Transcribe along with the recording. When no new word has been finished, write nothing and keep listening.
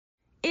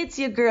It's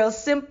your girl,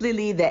 Simply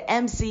Lee, the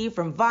MC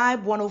from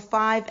Vibe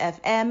 105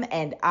 FM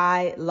and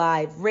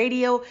iLive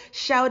Radio,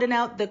 shouting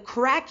out the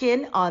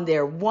Kraken on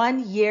their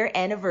 1-year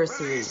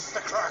anniversary.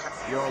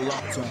 You're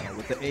locked on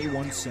with the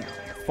A1 sound,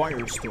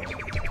 Firestorm,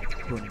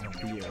 burning up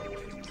the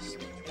airwaves.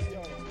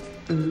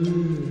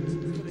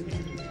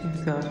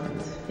 Your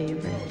girlfriend's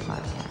favorite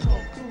podcast.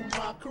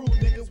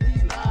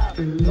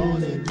 Your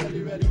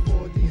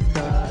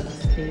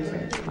girlfriend's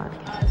favorite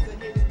podcast.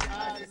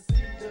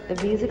 The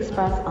views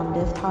expressed on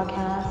this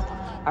podcast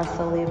are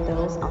solely of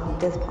those on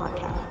this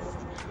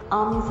podcast.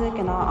 All music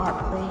and all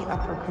art play are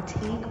for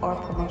critique or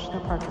promotional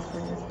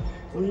purposes.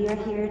 We are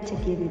here to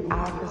give you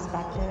our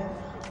perspective,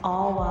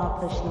 all while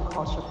pushing the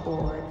culture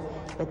forward.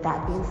 With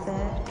that being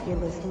said, you're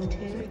listening to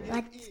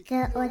What's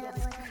good?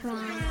 What's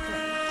cracking?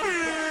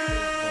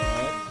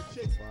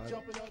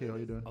 Okay, how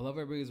you doing? I love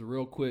everybody's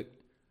real quick,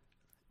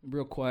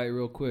 real quiet,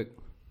 real quick.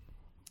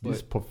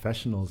 These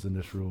professionals in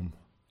this room.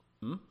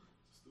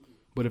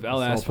 But if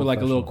I'll It's ask all for like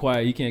a little professional.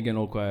 quiet, you can't get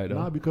no quiet though.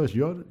 Nah, because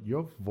your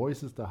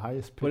voice is the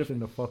highest pitch if- in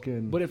the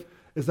fucking. but if-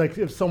 it's like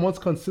if someone's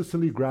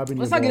consistently grabbing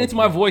Let's your not get balls, into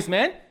my voice,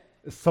 man.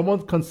 if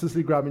someone's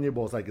consistently grabbing your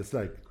balls, like it's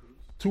like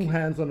two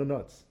hands on the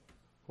nuts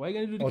Why you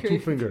gonna do the or two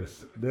crazy?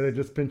 fingers. They're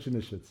just pinching the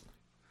shits.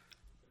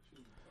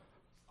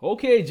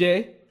 Okay,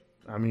 Jay.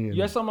 I mean,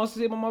 You have something else to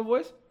say about my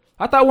voice?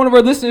 I thought one of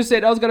our listeners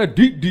said I was got a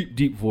deep, deep,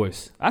 deep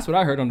voice. That's what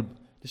I heard on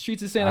the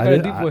streets. Is saying I got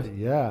a deep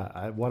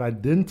voice. what I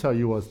didn't tell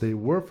you was they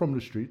were from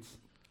the streets,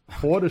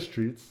 for the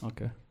streets,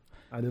 Okay,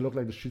 and they look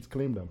like the streets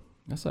claimed them.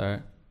 that's all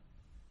right.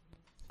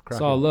 Crack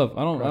It's all it. love.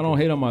 I don't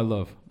hate on my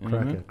love. You know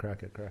what I mean?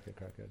 Crack it.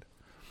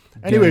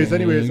 Anyways,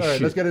 Gang all right,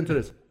 shit. let's get into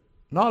this.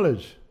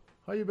 Knowledge.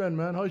 How you been,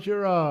 man? How's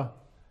your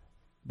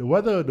the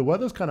weather? The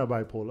weather's kind of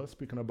bipolar.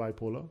 Speaking of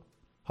bipolar,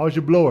 how's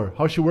your blower?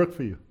 How's she work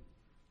for you?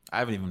 I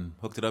haven't even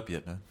hooked it up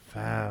yet, man.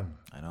 Fam,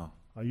 I know.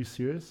 are you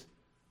serious?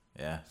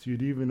 Yeah. So you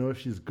don't even know if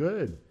she's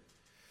good?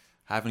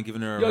 Haven't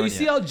given her a Yo, run you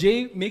see yet. how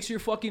Jay makes your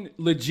fucking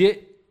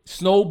legit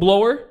snow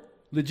blower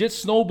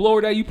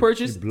that you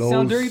purchased Blows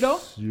sound dirty though?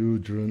 you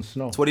during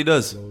snow. That's what he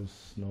does. Blows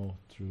snow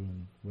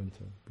during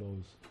winter.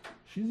 Blows.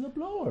 She's a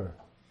blower.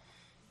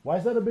 Why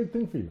is that a big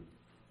thing for you?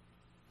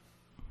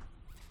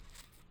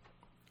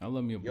 I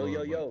love me a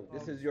blower. Yo,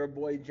 this is your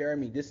boy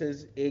Jeremy. This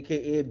is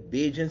aka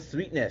Bajan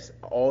Sweetness,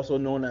 also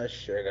known as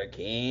Sugar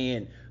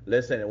Cane.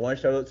 Listen, one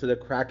shout out to the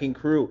Kraken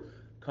crew.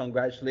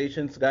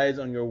 Congratulations, guys,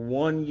 on your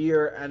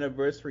 1-year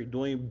anniversary,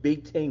 doing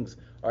big things.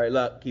 All right,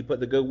 look, keep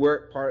up the good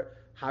work.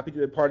 Happy to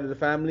be a part of the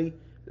family.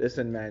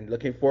 Listen, man,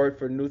 looking forward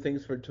for new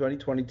things for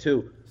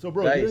 2022. So,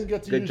 bro, guys, you didn't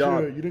get to good use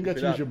job. your you didn't get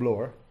Keep to it use up. your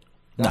blower.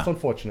 That's Nah.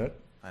 unfortunate.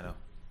 I know.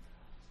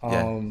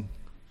 Yeah.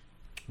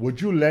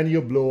 Would you lend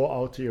your blower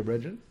out to your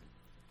brethren?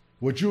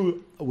 Would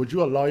you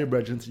allow your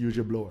brethren to use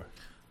your blower?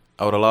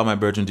 I would allow my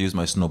virgin to use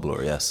my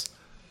snowblower, yes.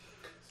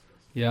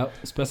 Yeah,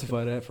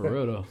 specify that for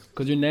real though,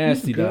 cause you're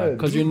nasty, good. dog.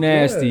 Cause He's you're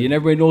nasty, good. and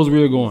everybody knows where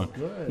you're going.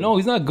 Good. No,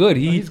 he's not good.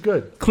 He's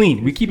good.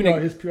 clean. We His keeping PR,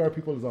 it. His PR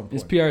people is on point.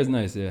 His PR is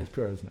nice. Yeah, His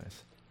PR is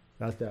nice.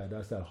 That's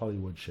that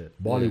Hollywood shit.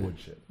 Bollywood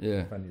shit.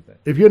 yeah. If anything.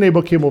 If your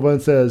neighbor came over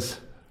and says,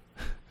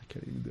 I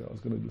can't even do it. I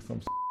was gonna do some.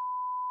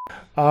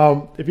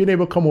 If your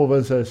neighbor come over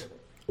and says,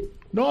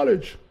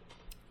 Knowledge,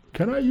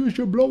 can I use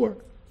your blower?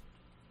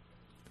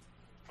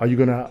 Are you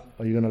gonna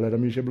let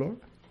him use your blower?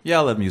 Yeah,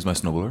 I'll let him use my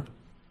snowblower.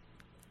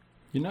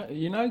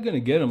 You're not gonna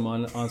get him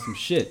on some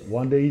shit.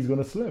 One day he's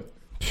gonna slip.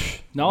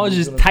 Knowledge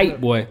is gonna tight,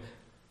 slip. boy.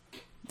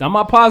 I'm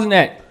not pausing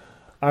that.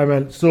 All right,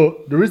 man.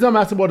 So the reason I'm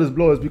asking about this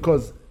blower is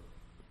because,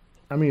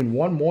 I mean,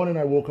 one morning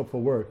I woke up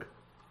for work.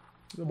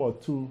 It was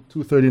about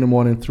 2:30 in the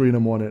morning, 3 in the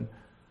morning.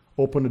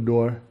 Open the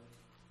door,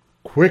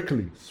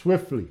 quickly,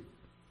 swiftly,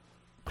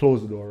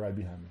 close the door right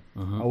behind me.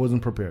 I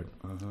wasn't prepared.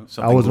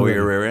 Something wasn't blow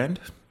your ready. rear end?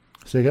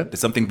 Say again? Did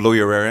something blow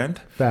your rear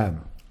end?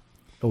 Fam,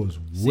 it was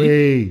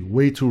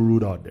way too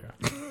rude out there.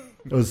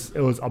 It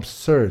was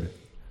absurd.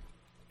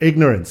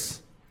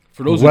 Ignorance.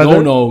 For those who Weather-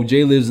 don't know,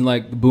 Jay lives in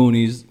like the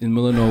boonies in the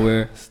middle of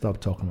nowhere. Stop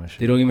talking my shit.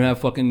 They don't even have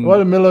fucking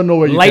Well, in the middle of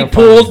nowhere, you light can't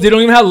find poles. me. They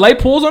don't even have light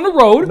poles on the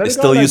road. Let They it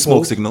still go, use light smoke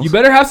poles. signals. You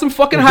better have some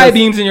fucking It's high just-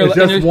 beams in your It's in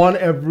just your- one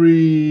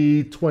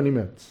every 20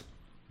 minutes.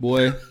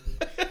 boy.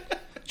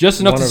 Just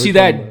enough One to every see 20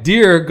 that minutes.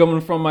 deer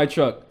coming from my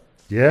truck,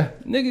 Yeah?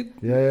 nigga.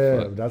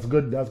 Yeah. Fuck. That's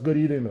good. That's good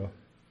eating, though.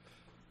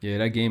 Yeah,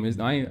 that game is.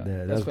 I ain't,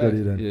 Yeah, that's fact. good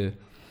eating. Yeah,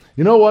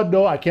 You know what,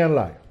 though? I can't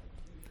lie.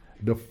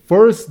 The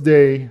first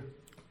day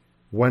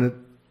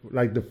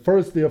the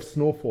first day of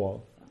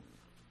snowfall,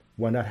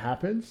 when that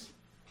happens,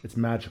 it's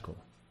magical.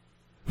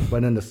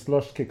 But then the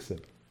slush kicks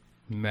in.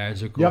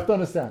 magical. You have to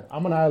understand,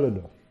 I'm an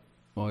islander.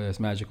 Oh yeah, it's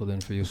magical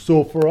then for you.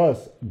 So for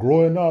us,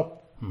 growing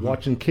up,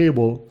 watching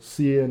cable,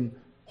 seeing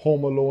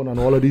Home Alone and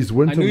all of these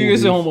winter I knew you were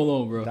movies, gonna say Home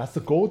Alone, bro. that's the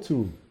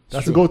go-to.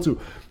 That's true. the go-to.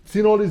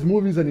 Seeing all these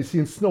movies and you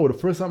seeing snow. The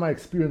first time I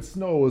experienced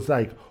snow was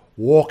like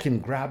walking,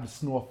 grab the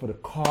snow off for the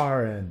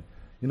car, and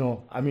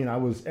I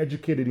was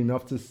educated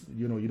enough to,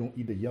 you don't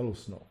eat the yellow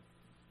snow.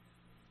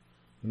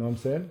 You know what I'm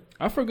saying?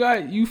 I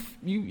forgot you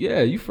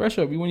fresh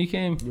up when you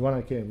came. When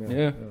I came,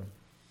 Yeah.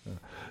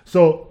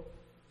 So,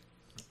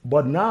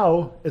 but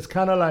now it's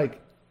kind of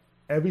like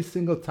every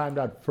single time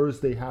that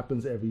first day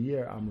happens every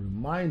year, I'm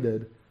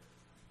reminded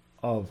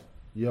of,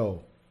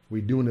 yo,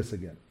 we're doing this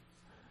again.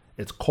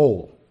 It's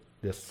cold.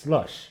 There's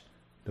slush.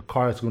 The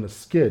car is going to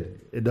skid.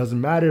 It doesn't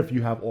matter if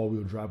you have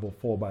all-wheel drive or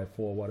 4x4,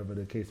 whatever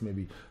the case may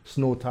be,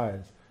 snow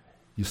tires.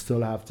 You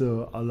still have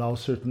to allow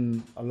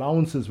certain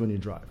allowances when you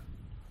drive.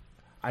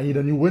 I need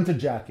a new winter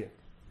jacket.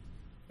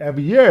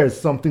 Every year is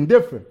something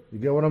different. You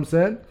get what I'm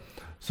saying?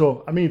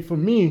 So, I mean, for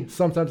me,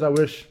 sometimes I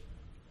wish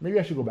maybe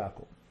I should go back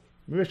home.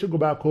 Maybe I should go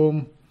back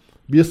home,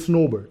 be a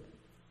snowbird.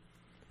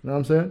 You know what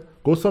I'm saying?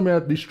 Go somewhere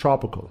at least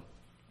tropical.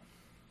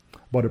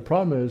 But the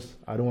problem is,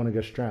 I don't want to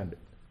get stranded.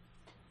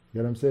 You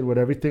know what I'm saying? With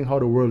everything, how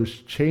the world is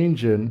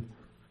changing,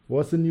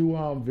 what's the new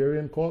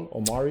variant called?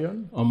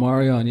 Omarion?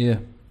 Omarion, yeah.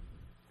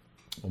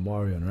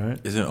 Omarion, right?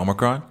 Is it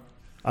Omicron?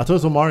 I thought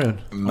it was Omarion.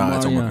 Nah,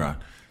 it's Omicron.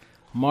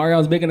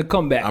 Marion's making a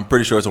comeback. I'm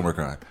pretty sure it's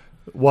Omicron.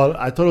 Well,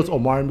 I thought it was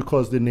Omarion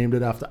because they named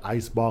it after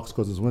Icebox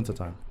because it's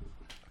wintertime.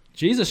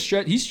 Jesus,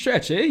 stretch. He's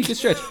stretch, eh? He can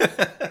stretch.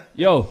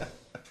 Yo.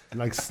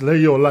 Like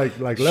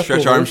leftovers.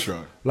 Stretch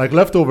Armstrong. Like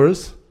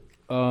leftovers.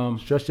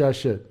 Stretch that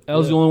shit.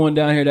 L's the only one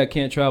down here that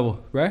can't travel,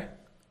 right?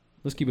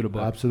 Let's keep it a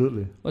buck.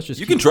 Absolutely. Let's just.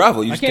 You can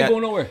travel. You I just can't go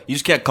nowhere. You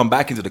just can't come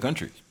back into the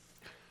country.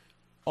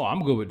 Oh,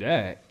 I'm good with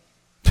that.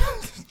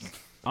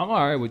 I'm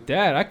all right with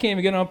that. I can't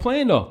even get on a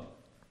plane though.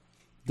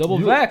 Double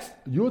vax.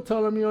 You were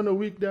telling me on the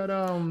week that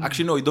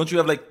Actually, no. Don't you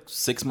have like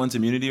 6 months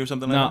immunity or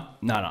something like that?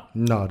 No.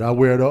 No, that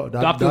weirdo.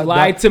 Doctor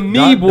lied to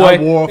me, boy.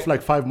 That wore off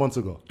like 5 months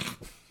ago.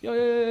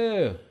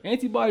 Yeah.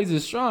 Antibodies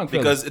is strong.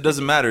 Fellas. Because it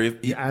doesn't matter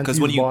if Because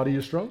when body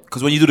is strong.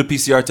 Because when you do the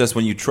PCR test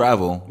when you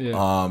travel,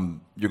 Yeah.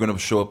 you're gonna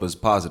show up as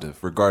positive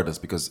regardless.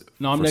 Because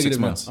No, I'm for negative 6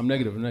 months. now. I'm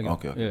negative.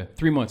 Okay. Yeah,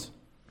 3 months.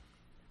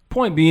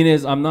 Point being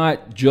is, I'm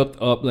not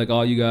juked up like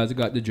all you guys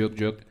got the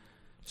juked.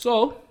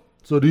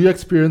 So do you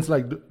experience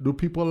like do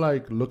people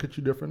like look at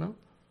you different now?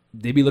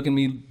 they be looking at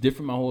me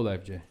different my whole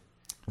life, Jay.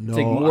 No,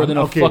 Take more than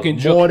a okay, fucking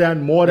joke.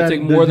 More than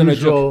Take the more than a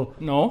usual,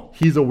 joke. No.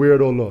 He's a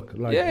weirdo look.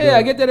 Like, Yeah,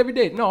 I get that every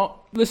day.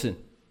 No, listen,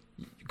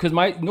 because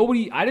I didn't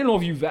know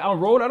if you on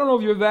road. I don't know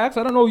if you're vax.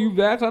 I don't know if you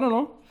vax. I don't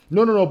know.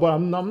 No, but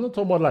I'm not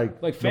talking about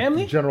like Like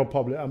family? the general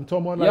public. I'm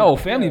talking about like Yo,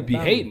 family be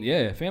family. hating.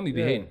 Yeah, family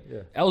be hating. Yeah.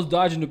 I was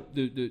dodging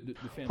the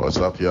family. What's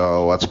up,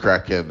 y'all? What's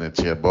cracking?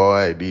 It's your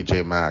boy,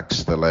 DJ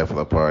Max, the life of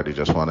the party.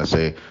 Just want to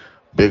say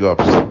big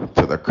ups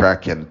to the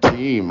Kraken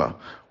team.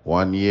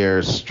 1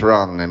 year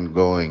strong and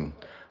going.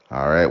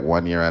 All right,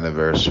 1 year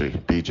anniversary.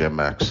 DJ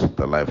Max,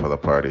 the life of the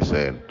party,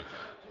 saying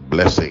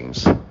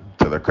blessings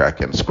to the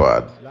Kraken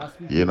squad. Last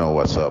week, You know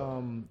what's up.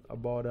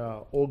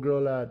 About old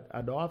girl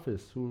at the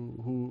office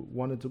who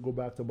wanted to go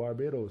back to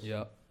Barbados.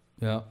 Yeah.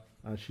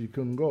 And she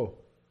couldn't go.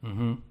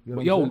 Mm-hmm. You know But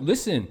what yo, I'm saying?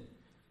 listen.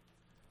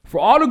 For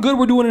all the good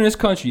we're doing in this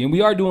country, and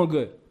we are doing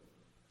good,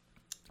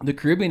 the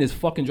Caribbean is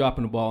fucking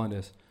dropping the ball in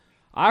this.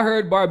 I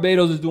heard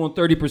Barbados is doing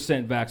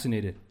 30%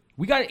 vaccinated.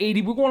 We got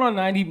 80. We're going on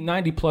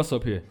 90 plus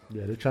up here.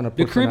 Yeah, they're trying to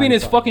The push Caribbean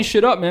is 95. fucking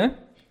shit up, man.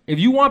 If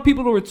you want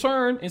people to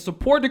return and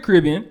support the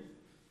Caribbean,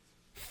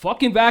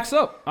 fucking vax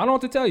up. I don't know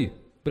what to tell you.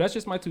 But that's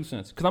just my 2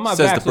 cents. Because I'm not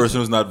Says vaxxed. the person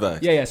who's not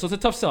vaxxed. Yeah, so it's a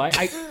tough sell.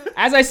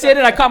 As I said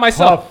it, I caught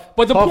myself. Tough-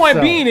 but the tough point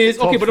sell. being is,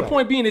 Tough the sell.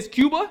 point being is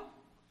Cuba,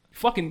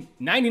 fucking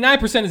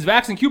 99% is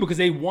vaxxed in Cuba because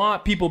they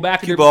want people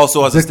back in Cuba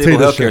also has a stable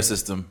Dictatorship. healthcare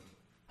system.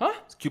 Huh?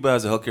 Cuba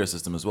has a healthcare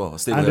system as well. A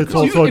stable And it's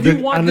healthcare system. also if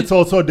you want it's the-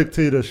 also a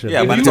dictatorship.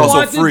 Yeah, If but you it's also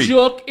want free. the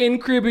juke in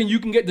Caribbean, you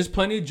can get. There's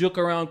plenty of juke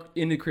around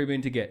in the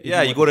Caribbean to get. If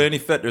Yeah, you want go to the- any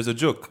fete, there's a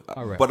joke.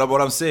 All right. But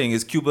what I'm saying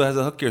is Cuba has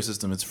a healthcare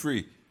system. It's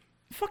free.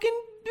 Fucking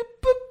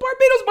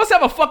Barbados must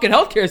have a fucking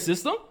healthcare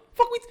system.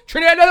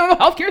 Trinidad doesn't have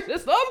a healthcare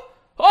system.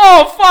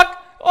 Oh fuck.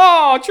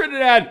 Oh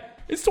Trinidad.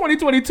 It's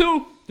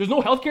 2022. There's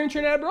no healthcare in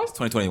Trinidad, bro.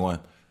 2021.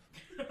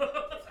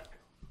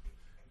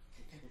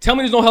 Tell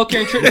me there's no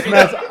healthcare in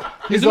Trinidad.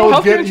 He's there no always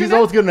healthcare in getting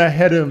Trinidad? getting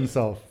ahead of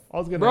himself.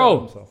 Ahead of Bro,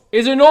 himself.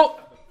 is there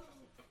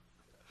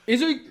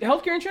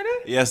healthcare in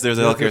Trinidad? Yes, there's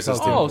a Yes, healthcare there's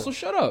system. healthcare. Oh, so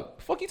shut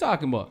up. Fuck you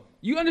talking about?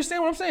 You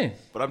understand what I'm saying?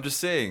 But I'm just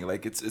saying,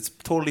 like, it's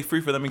totally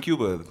free for them in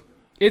Cuba.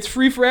 It's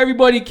free for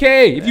everybody,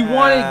 K. If you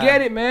want it,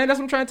 get it, man. That's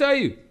what I'm trying to tell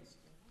you.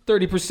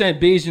 30%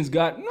 Bayesians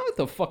got. No, what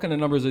the fuck kind of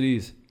numbers are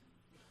these?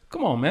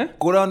 Come on, man.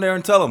 Go down there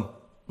and tell them.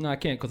 No, I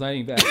can't because I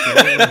ain't back.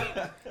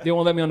 They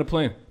won't let me on the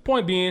plane.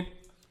 Point being,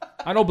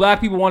 I know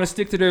black people want to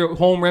stick to their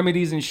home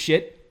remedies and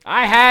shit.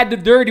 I had the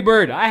dirty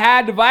bird. I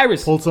had the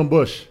virus. Pull some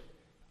bush.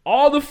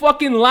 All the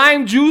fucking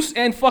lime juice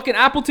and fucking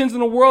Appletons in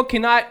the world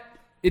cannot.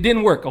 It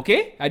didn't work,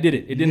 okay? I did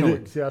it. It didn't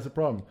work. See, that's the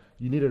problem.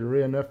 You needed a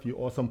Ray and nephew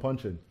or some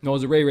punching. No, it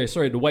was a Ray.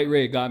 Sorry, the white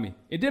Ray got me.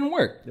 It didn't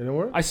work. Didn't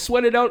work? I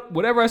sweated out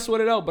whatever I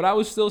sweated out, but I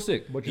was still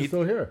sick. But you're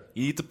still here.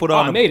 You need to put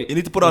I on. made it. You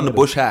need to put on the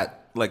bush hat.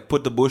 Like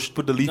put the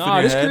leaf in Nah,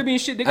 your this head Caribbean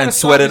shit, they gotta and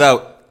stop sweat it this-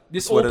 out.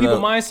 This Sweat old it people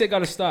out. mindset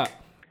gotta stop.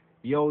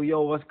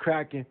 Yo, what's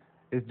cracking?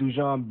 It's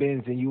Dujon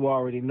Benz, and you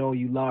already know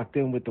you locked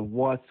in with the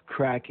What's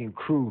Cracking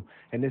crew,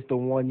 and it's the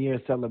 1 year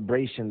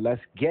celebration.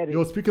 Let's get it.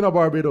 Yo, speaking of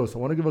Barbados, I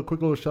want to give a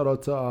quick little shout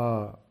out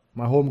to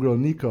my homegirl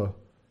Nika.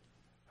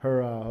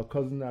 Her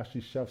cousin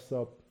actually chefs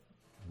up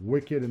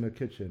wicked in the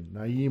kitchen.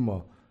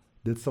 Naima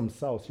did some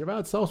sauce. You ever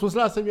had sauce? When's the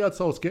last time you had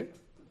sauce, kid?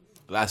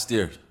 Last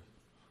year.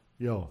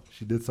 Yo,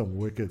 she did some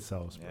wicked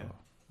sauce, bro. Yeah.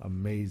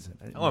 Amazing.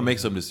 I'm gonna make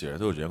some this year. I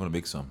told you, I'm gonna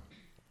make some.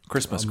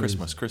 Christmas.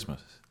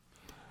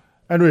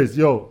 Anyways,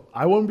 yo,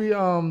 I wouldn't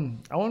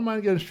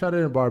mind getting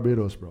shredded in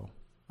Barbados, bro.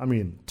 I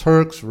mean,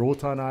 Turks,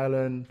 Rotan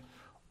Island,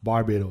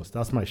 Barbados.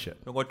 That's my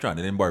shit. Don't go trying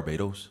it in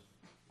Barbados.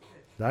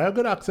 I have a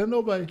good accent,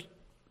 though, boy.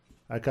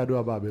 I can't do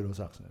a Barbados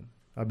accent,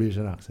 a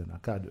Bajan accent. I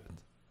can't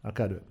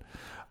do it.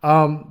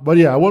 But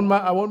yeah, I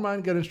wouldn't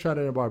mind getting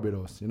shredded in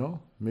Barbados. You know,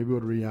 maybe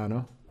with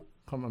Rihanna.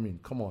 Come on, man,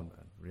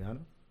 Rihanna.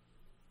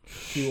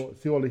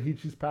 See all the heat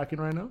she's packing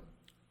right now.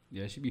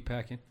 Yeah, she be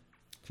packing.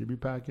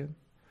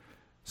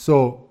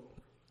 So,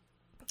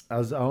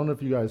 as I don't know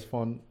if you guys I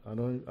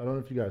don't know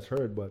if you guys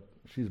heard, but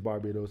she's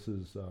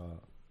Barbados's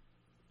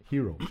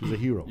hero. She's a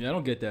hero. Yeah, I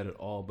don't get that at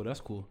all, but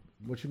that's cool.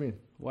 What you mean?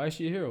 Why is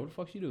she a hero? What the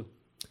fuck she do?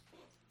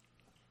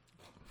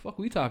 Fuck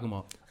we talking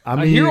about? I A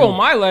mean, hero in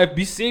my life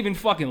be saving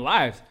fucking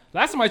lives.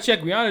 Last time I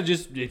checked,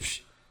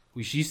 Rihanna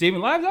was she saving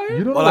lives out here?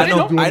 You don't Well, I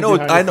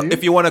know.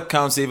 If you want to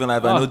count saving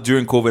life, I know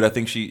during COVID, I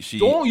think she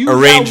Don't use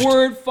arranged that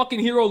word fucking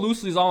hero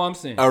loosely is all I'm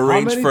saying.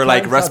 arranged many for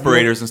like times have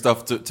respirators and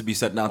stuff to be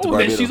sent down to Oh, then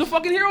Barbados. she's a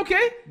fucking hero,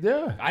 okay?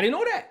 Yeah. I didn't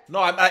know that. No,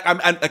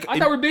 I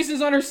thought we're basing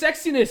this on her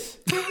sexiness.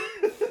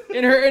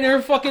 in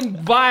her fucking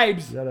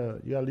vibes.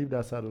 You gotta leave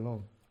that side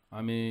alone.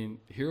 I mean,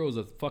 hero is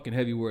a fucking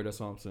heavy word, that's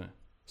all I'm saying.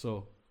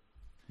 So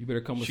you better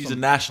come with She's a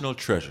something. national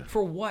treasure.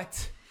 For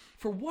what?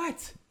 For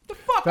what? The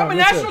fuck? Fam, I'm a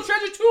listen. national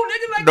treasure too,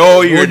 nigga. Like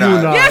No, that. you're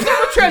not. not. Yes,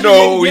 I'm a treasure.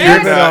 No,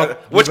 yes. you're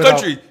not. Which Give it up.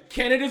 country?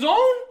 Canada's own.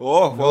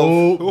 Oh,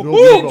 No, well.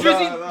 no.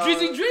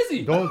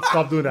 Drizzy. Don't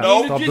stop doing that.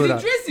 No. Stop doing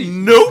that. Drizzy.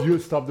 Nope. You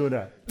stop doing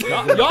that.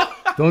 Y'all.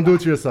 Don't do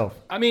it to yourself.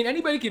 I mean,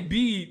 anybody can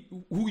be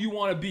who you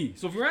want to be.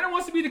 So if Rihanna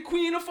wants to be the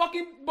queen of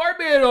fucking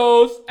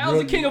Barbados, Al's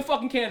the king of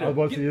fucking I Canada. was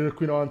about to say you're the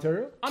Queen of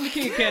Ontario. I'm the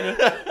king of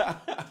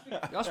Canada.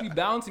 Y'all should be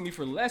balancing me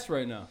for less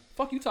right now.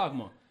 Fuck you talking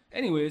about.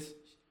 Anyways,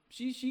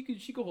 she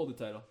could hold the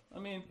title. I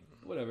mean,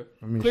 whatever.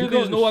 Clearly,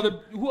 there's no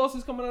other. Who else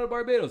is coming out of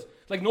Barbados?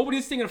 Like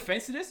nobody's taking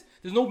offense to this.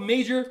 There's no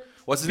major.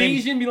 What's his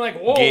Bayesian name? being like,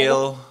 whoa.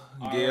 Gail.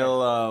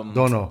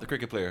 Don't know. The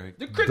cricket player.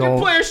 The cricket Don't-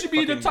 player should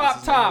be the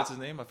top. What's his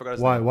name? I forgot his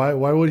Why? name.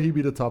 Why would he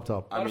be the top?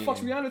 Why the fuck's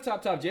Rihanna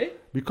top, Jay?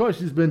 Because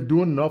she's been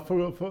doing enough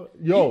for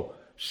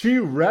she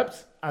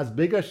reps as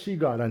big as she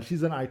got, and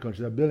she's an icon.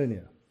 She's a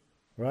billionaire,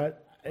 right?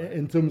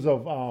 In terms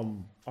of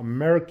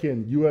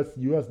American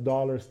US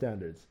dollar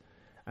standards,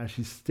 and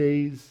she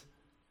stays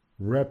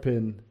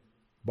repping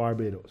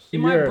Barbados.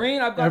 In my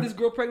brain, I've got this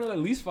girl pregnant at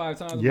least 5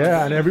 times.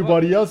 Yeah, and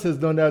everybody else has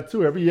done that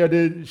too. Every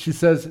year she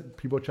says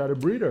people try to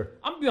breed her.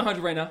 I'm gonna be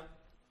 100 right now.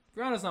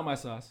 Rihanna's not my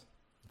sauce.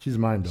 She's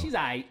mine though. She's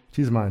aight.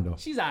 She's mine though.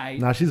 She's aight.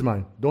 Nah, she's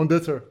mine. Don't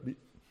diss her.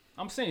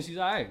 I'm saying she's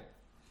aight.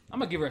 I'm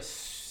gonna give her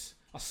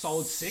a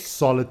solid 6.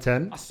 Solid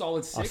 10. A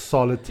solid 6. A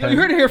solid Yo, 10. you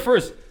heard it here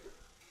first.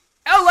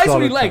 L likes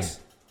what he Solid likes.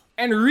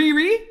 And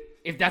Riri,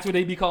 if that's what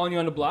they be calling you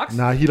on the blocks.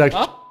 Nah, he likes.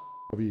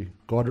 You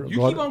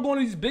keep on going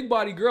to these big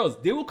body girls.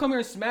 They will come here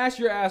and smash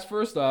your ass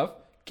first off.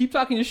 Keep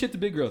talking your shit to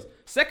big girls.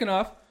 Second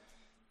off,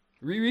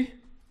 Riri,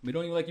 we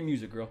don't even like your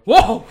music, girl.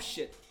 Whoa,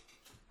 shit.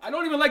 I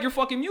don't even like your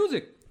fucking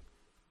music.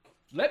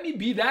 Let me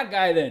be that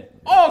guy then.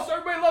 Oh, so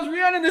everybody loves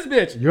Rihanna in this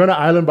bitch. You're on an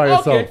island by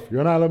yourself. Okay.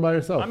 You're on an island by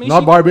yourself. I mean,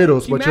 Not she-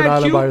 Barbados, she but you're on an mad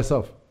island by cute.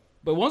 yourself.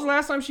 But when's the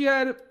last time she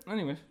had,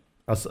 anyway,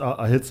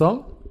 A hit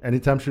song?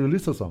 Anytime she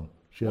releases a song,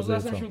 she when's has the a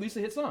last hit time she song. released a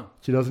hit song?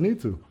 She doesn't need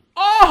to.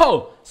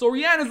 Oh, so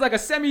Rihanna's like a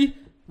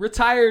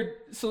semi-retired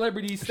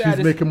celebrity status.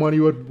 She's making money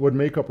with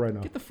makeup right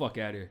now. Get the fuck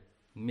out of here.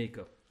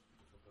 Makeup.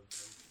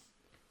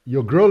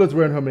 Your girl is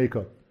wearing her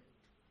makeup.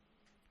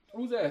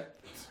 Who's that?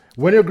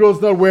 When your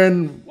girl's not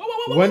wearing,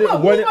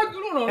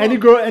 any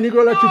girl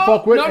that you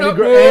fuck with,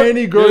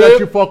 any girl that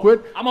you fuck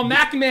with. I'm a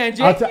Mac man,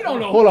 Jay. He don't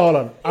know. Hold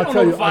on. He don't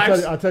know the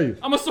vibes. I'll tell you.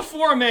 I'm a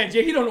Sephora man,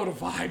 Jay. He don't know the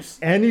vibes.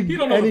 Any He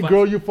don't know the vibes.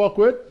 girl you fuck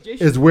with Jay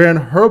is wearing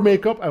her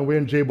makeup and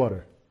wearing J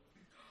Butter.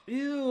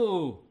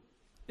 Ew.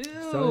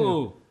 telling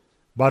you.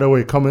 By the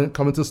way, coming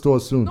to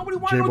stores soon. Nobody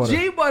want no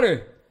J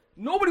Butter.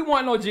 Nobody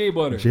want no J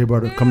Butter. J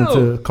Butter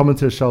coming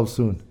to the shelves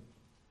soon.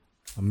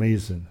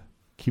 Amazing.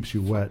 Keeps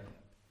you wet.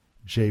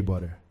 J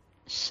Butter.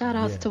 Shout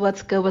outs to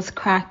What's Good, What's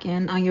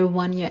Cracking on your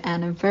 1-year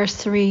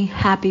anniversary.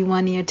 Happy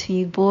 1 year to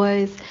you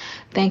boys.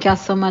 Thank y'all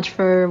so much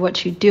for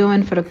what you're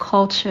doing for the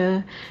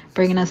culture,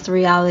 bringing us the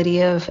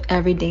reality of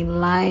everyday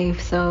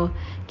life. So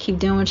keep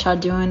doing what y'all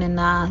doing,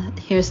 and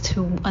here's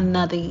to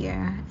another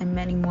year and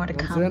many more to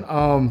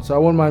come. So I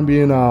wouldn't mind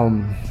being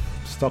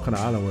stuck on the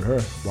island with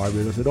her.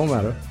 Barbados. It don't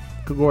matter.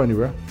 Could go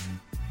anywhere.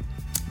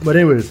 But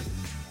anyways,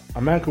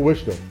 a man could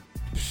wish though.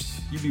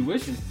 You be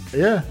wishing.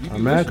 Yeah, a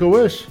man could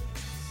wish.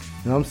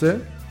 You know what I'm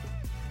saying?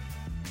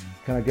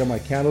 Can I get my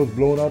candles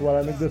blown out while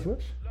I make this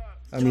wish?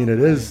 I mean, it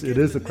is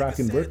a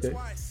Kraken birthday.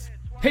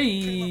 Hey!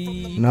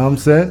 You know what I'm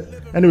saying?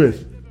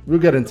 Anyways, we'll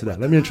get into that.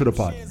 Let me intro the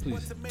pod.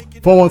 Please.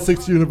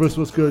 416 Universe,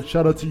 what's good?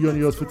 Shout out to you and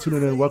yours for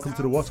tuning in. Welcome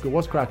to the What's Good,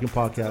 What's Cracking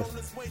podcast.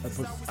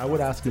 I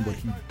would ask him, but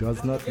he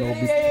does not know.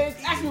 Hey,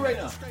 ask me right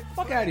now.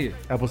 Fuck out of here.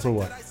 Episode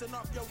what?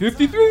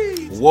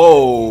 53.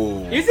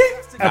 Whoa. Is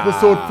it?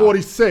 Episode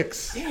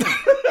 46.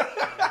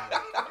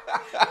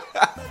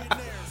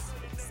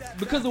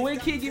 Because because the way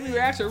Kid gave me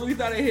reaction, I really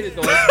thought I hit it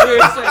though. I was very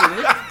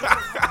excited. Eh?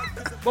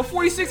 But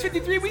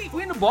 46-53,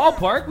 we in the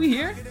ballpark. We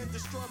here.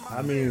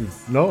 I mean,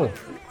 no.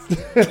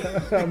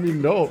 I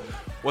mean, no.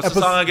 What's the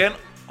song again?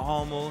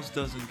 Almost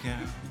doesn't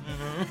count.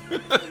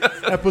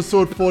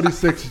 Episode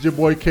 46, it's your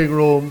boy King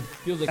Rome.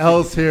 Like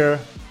L's here,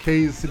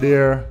 K's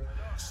there.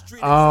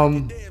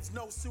 1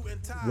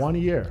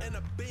 year.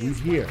 We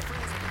here.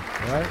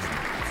 Right?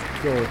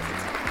 So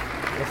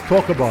let's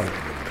talk about it.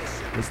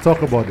 Let's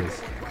talk about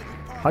this.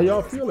 How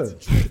y'all feeling?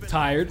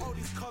 Tired.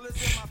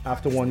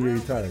 After 1 year,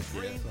 you tired?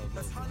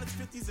 I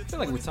feel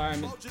like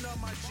retirement.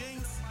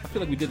 I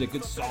feel like we did a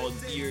good solid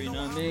year, you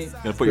know what I mean?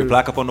 Gonna put your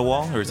plaque up on the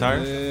wall? Retire?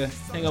 Yeah,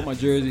 hang up my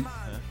jersey.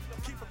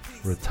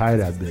 Retire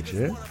that bitch,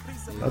 yeah?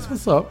 That's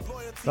what's up.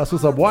 That's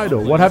what's up. Why though?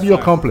 What have you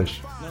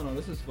accomplished? No,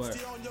 this is fire.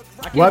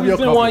 What have you It's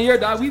been accomplished? 1 year,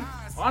 dog.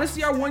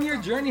 Honestly, our 1 year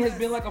journey has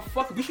been like a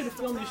fuck. We should have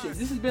filmed this shit.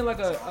 This has been like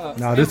a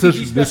Now this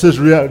is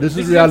reality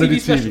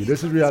TV.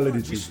 This is reality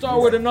TV. We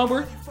start with a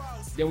number,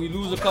 then we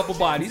lose a couple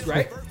bodies,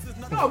 right?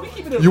 No, we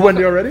keep it. You went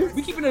there already?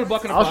 We keep it in a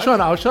bucket. I was trying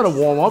to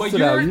warm up but to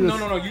that.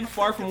 No. You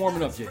far from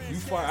warming up, Jay. You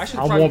far.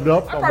 I'm warmed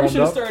up. I probably should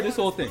have started this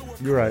whole thing.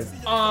 You're right.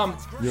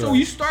 So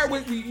you start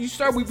with we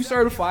started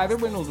with 5.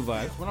 Everybody knows the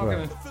vibe. We're not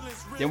gonna.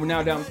 Then we're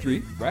now down to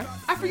 3, right?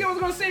 I forget what I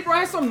was gonna say, bro. I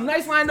had something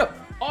nice lined up.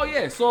 Oh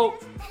yeah. So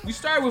we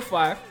started with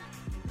 5.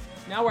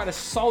 Now we're at a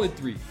solid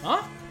 3,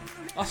 huh?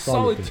 A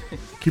solid.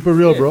 Keep it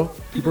real, bro.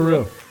 Keep it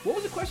real. What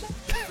was the question?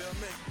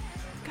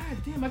 God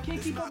damn, I can't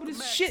keep up with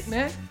this shit,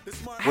 man. I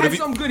What had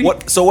something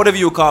good. So what have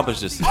you accomplished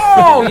this?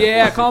 Oh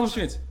yeah,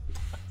 accomplishments.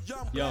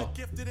 Yo,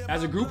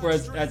 as a group or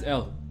as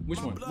L? Which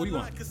one? What do you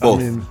want? Both.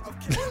 I mean,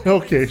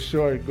 okay,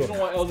 sure, go. You don't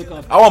want L's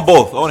accomplishments. I want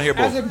both. I want to hear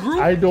As both. a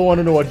group. I don't want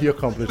to know what he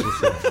accomplished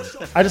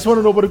himself. I just want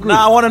to know what a group.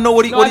 Nah, I want to know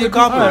what he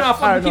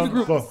accomplished. Keep the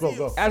group.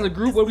 Go. As a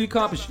group, what we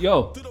accomplished?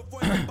 Yo,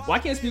 well, I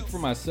can't speak for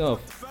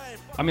myself.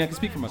 I mean, I can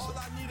speak for myself.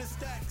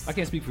 I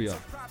can't speak for y'all.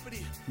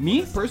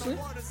 Me, personally,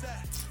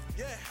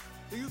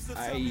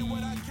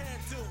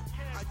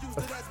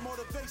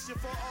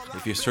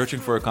 If you're searching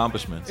for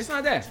accomplishments. It's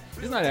not that.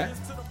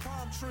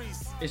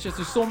 It's just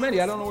there's so many,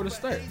 I don't know where to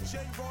start.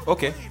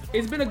 Okay.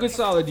 It's been a good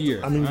solid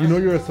year. I mean, you know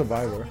you're a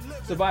survivor.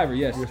 Survivor,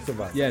 yes. You're a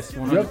survivor. Yes,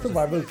 100%. You have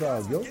survivor's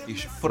guilt? You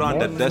should put on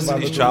that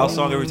Destiny's Child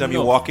song every time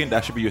you walk in.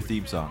 That should be your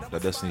theme song. The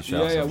Destiny's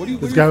Child song. Yeah. What do you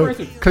This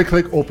referring guy to?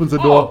 click opens the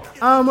door.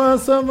 I'm a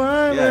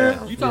survivor.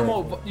 Yeah. You talking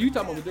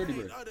about the Dirty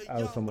Bird? I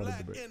was talking about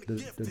the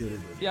Dirty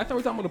Bird. Yeah, I thought we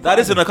were talking about the That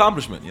is an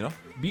accomplishment, you know?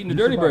 beating the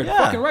Dirty Bird.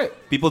 Yeah. Fucking right.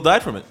 People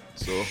died from it.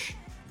 So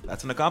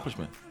that's an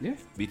accomplishment. Yeah.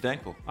 Be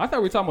thankful. I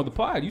thought we were talking about the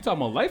pod. You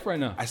talking about life right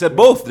now? I said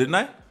both, didn't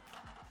I?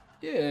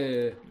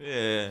 Yeah.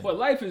 Yeah. But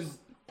life is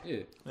What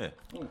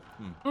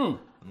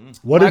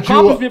My did you?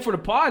 accomplishment for the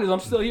pod is I'm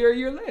still here a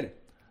year later.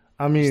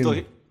 I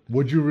mean,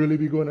 would you really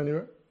be going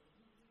anywhere?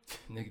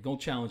 Nigga, don't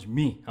challenge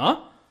me, huh?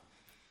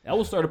 That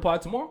will start a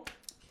pod tomorrow.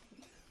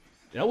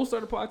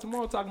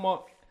 Talking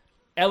about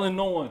Ellen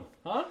no one,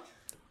 huh?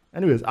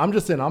 Anyways, I'm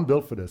just saying I'm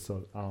built for this.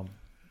 So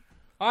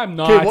I'm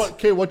not.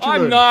 What you learned?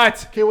 I'm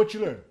not. Okay, what you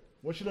learned?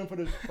 What you learned from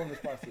this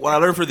process? What I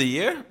learned for the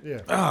year?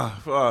 Yeah.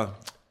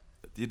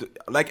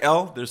 Like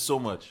L, there's so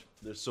much.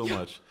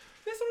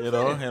 You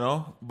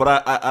know.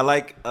 But I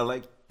like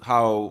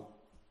how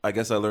I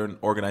guess I learned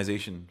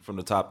organization from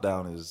the top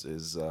down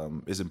is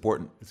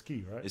important. It's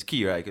key, right? It's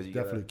key, right? Because you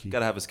Definitely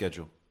gotta have a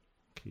schedule.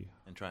 Key.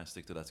 And try and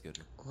stick to that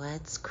schedule.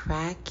 What's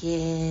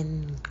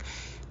cracking?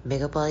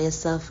 Big up all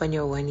yourself on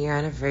your 1 year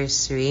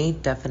anniversary.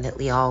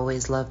 Definitely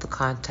always love the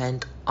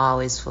content.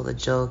 Always full of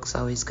jokes.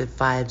 Always good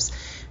vibes.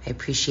 I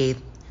appreciate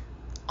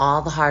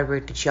all the hard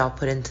work that y'all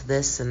put into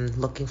this and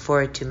looking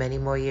forward to many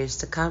more years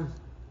to come.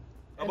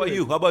 How about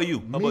you?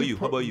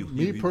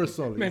 Me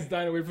personally. Man's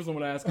dying to wait for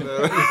someone to ask him.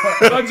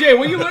 So Jay,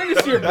 when you learn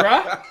this year,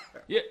 bruh?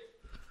 Yeah.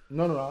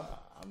 No.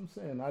 I'm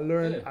saying I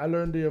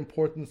learned the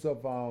importance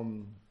of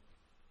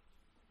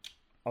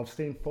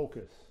staying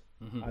focused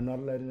and not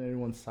letting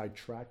anyone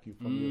sidetrack you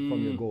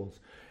from your goals.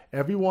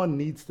 Everyone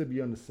needs to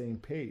be on the same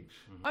page.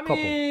 I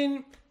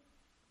mean,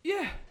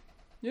 yeah,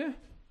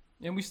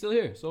 and we still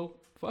here, so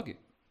fuck it.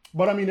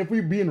 But I mean, if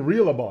we're being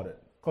real about it,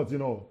 because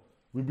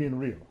we're being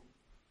real.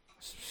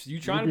 We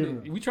trying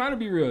to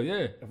be real,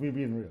 yeah. If we're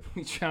being real,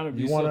 we trying to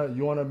be.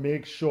 You wanna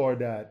make sure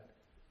that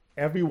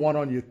everyone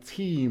on your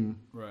team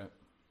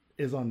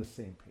is on the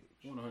same page.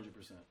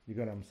 100%. You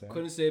get what I'm saying?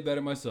 Couldn't say it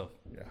better myself.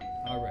 Yeah.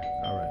 All right.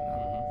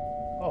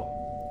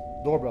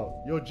 Oh,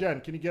 doorbell. Yo, Jen,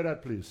 can you get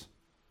that, please?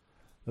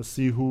 Let's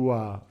see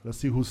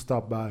who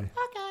stopped by.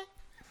 Okay.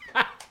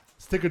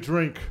 Let's take a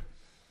drink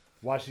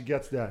while she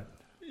gets that.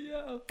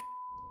 Yeah.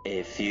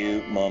 A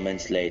few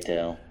moments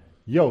later.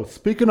 Yo,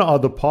 speaking of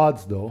other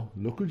pods, though,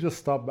 look who just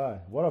stopped by.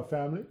 What up,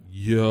 family?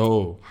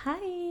 Yo. Hi.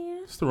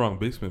 It's the wrong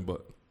basement,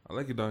 but I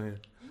like it down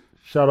here.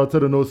 Shout out to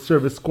the No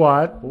Service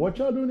Squad. But what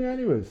y'all doing here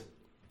anyways?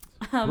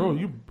 Bro,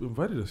 you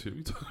invited us here.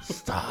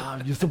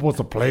 Stop. You're supposed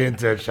to play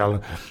into it,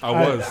 Sheldon. I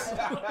was.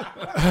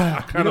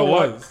 I kind of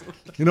was.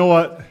 You know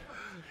what?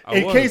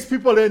 In case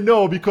people didn't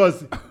know,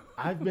 because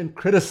I've been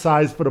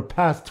criticized for the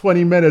past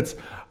 20 minutes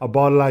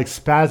about like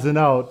spazzing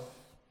out.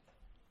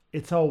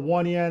 It's our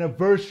 1 year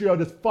anniversary of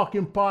this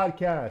fucking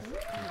podcast.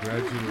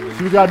 Congratulations.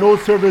 So we got no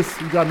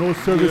service. We got no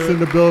service in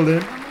the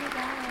building.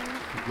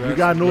 We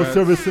got no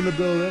service in the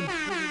building.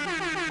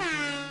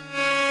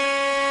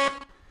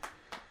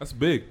 That's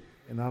big.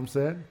 You know what I'm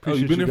saying? Oh,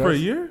 you've been here for a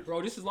year?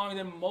 Bro, this is longer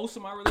than most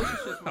of my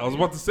relationships. I was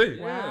about to say.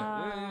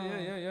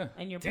 Yeah.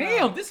 And you're Damn,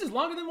 proud. this is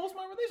longer than most of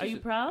my relationships. Are you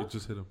proud? It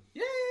just hit him.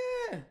 Yeah.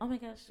 Oh my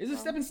gosh. It's a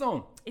stepping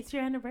stone. It's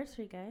your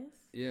anniversary, guys.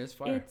 Yeah, it's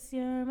fire. It's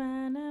your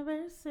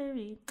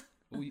anniversary.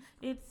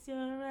 It's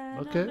your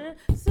Okay.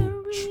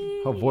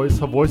 anniversary. Her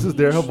voice is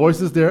there. Her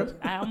voice is there.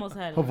 I almost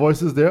had it. Her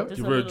voice is there. Just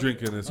Give a her a little-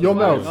 drink in this. Yo,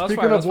 Mel, No, that's speaking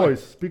fine, of that's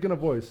fine.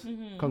 voice,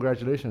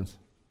 congratulations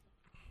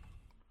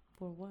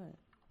For what?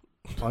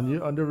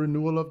 on the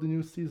renewal of the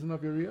new season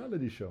of your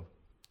reality show.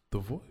 The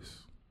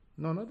Voice.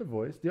 No, not The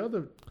Voice. The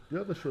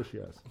other show she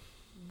has.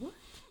 What?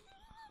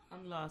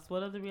 I'm lost.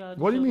 What other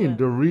reality What do you shows mean? are-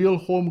 The Real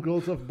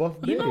Homegirls of Buff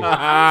Bay. You know what?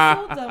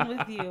 I'm so done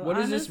with you. What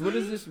is this? honestly. What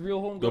is this real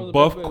home? The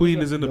Buff Queen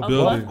is in the The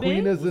building. Buff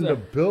Queen is in the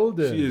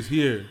building. She is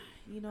here.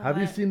 You know Have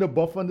you what? seen the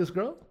buff on this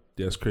girl?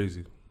 That's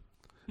crazy.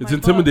 It's My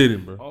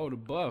intimidating, bro. Oh, the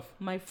buff.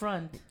 My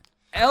front.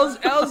 L's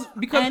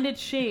because And it's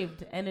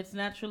shaved, and it's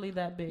naturally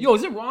that big. yo,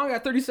 is it wrong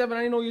at 37?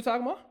 I didn't know what you're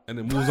talking about. And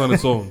it moves on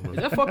its own, bro. Is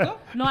that fucked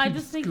up? No, I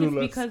just think it's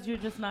Clueless. because you're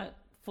just not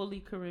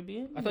fully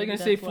Caribbean. I thought you were Maybe gonna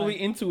say that's fully why.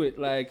 into it,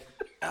 like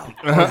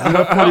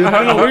I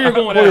don't know where you're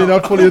going. You're Al.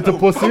 not fully into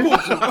pussy. You could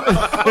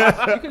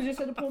have just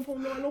said the pom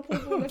pom. No, I know pom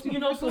pom. That's You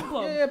know, pum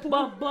pum. Yeah, pom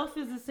But buff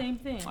is the same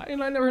thing. I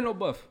never heard no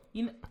buff.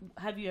 You know,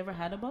 have you ever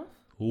had a buff?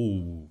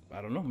 Ooh.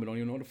 I don't know. I don't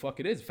even know what the fuck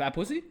it is. Fat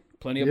pussy?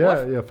 Plenty of Yeah,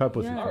 buff. yeah, fat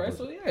pussy. Yeah. All right,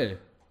 so yeah.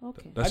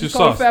 Okay. That's I your just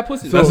call it sauce. fat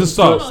pussy. That's his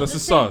sauce. No, That's his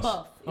just say sauce.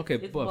 buff. Okay,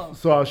 It's buff.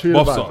 So I'll show you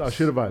Buff the vibes. sauce. I'll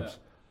show you the vibes.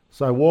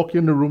 So I walk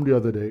in the room the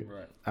other day,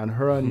 Right. and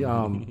her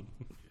and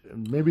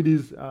maybe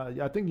these.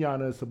 I think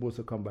Yana is supposed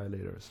to come by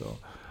later. So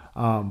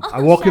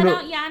I walk in.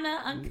 Shout out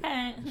Yana,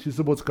 Uncut. She's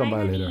supposed to come Hi,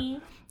 by honey.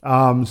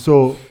 later.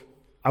 So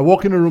I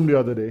walk in the room the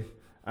other day,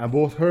 and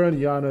both her and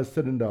Yana are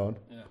sitting down,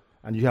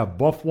 and you have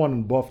buff 1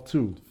 and buff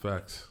 2.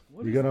 Facts.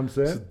 You get what I'm It's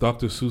saying?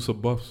 Dr. Seuss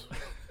of buffs.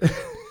 Buff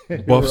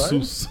Right?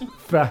 Seuss.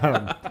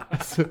 Fam.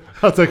 I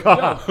was like,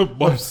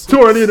 Buff it's too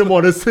early in the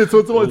morning. It's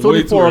only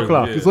Way too 4 early.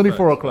 o'clock. Yeah, It's only facts,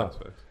 4 o'clock.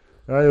 facts, facts.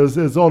 Right?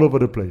 It's all over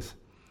the place.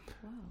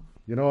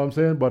 You know what I'm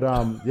saying? But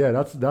yeah,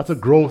 that's a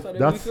growth.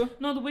 That's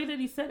No, the way that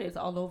he said it is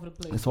all over the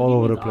place. It's What all do you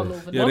over mean the it's all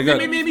place. over Yeah, the they got-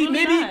 place? Maybe, It's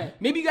really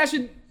not. maybe you guys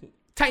should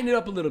tighten it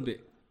up a little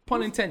bit.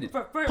 Pun intended.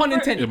 For- Pun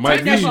intended. It might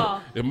Tighten that be.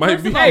 shit. It might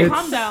First be. of all, Hey,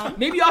 calm down.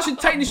 Maybe y'all should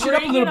tighten this shit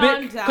up a Bring little it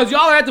on bit down. because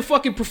y'all are at the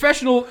fucking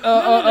professional.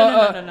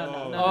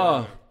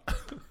 No.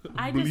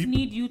 I just Bleep.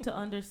 need you to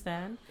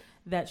understand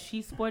that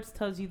She Sports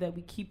tells you that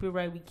we keep it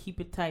right, we keep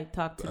it tight,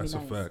 talk to That's a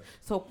me nice. fact.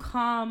 So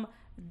calm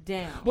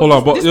down. Hold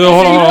on, but This yo, man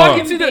hold said on, you hold walk on.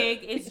 into the- Big,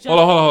 it's just Hold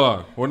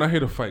on. We're not here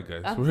to fight,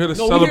 guys. We're here to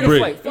No, we're here to celebrate.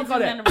 fight. It's Fuck his all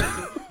that.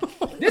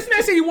 anniversary. This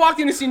man said he walked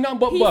in and see nothing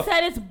but He buff.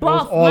 said it's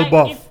buff. all like,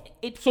 buff.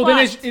 It So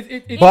then fucked.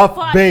 it Buff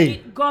fucked, Bay.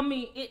 It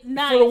gummy. It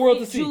nice. For the world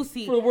to it's see.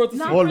 Juicy. For the world to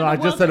Not see. Oh for no, the I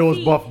just world said to it was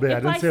see. buff bay. I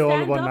If didn't say all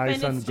stand about up nice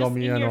it's and just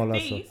gummy in and your all that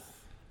face, stuff.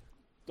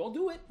 Don't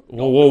do it.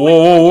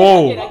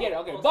 Whoa. I get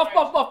it.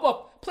 Buff.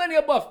 Plenty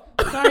of buff.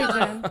 Sorry,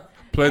 Jen. It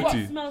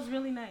Plenty. smells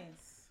really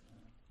nice.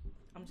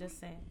 I'm just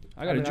saying.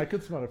 I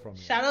could smell it from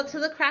here. Shout out to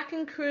the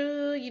Kraken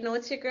crew. You know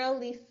it's your girl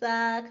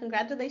Lisa.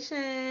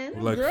 Congratulations.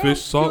 Like Girl,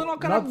 fish salt. feeling all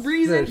kind Not of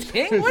breezing.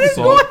 fish. King, what is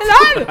Salt.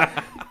 going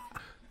on?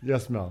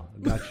 Yes, Mel.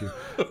 Got you.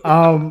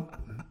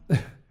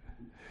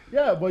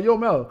 Yeah, but yo,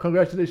 Mel,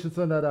 congratulations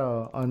on that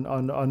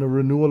on the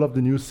renewal of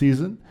the new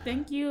season.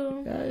 Thank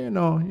you. Yeah, you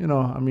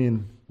know, I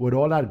mean, with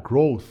all that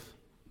growth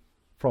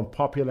from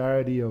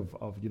popularity of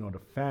the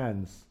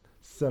fans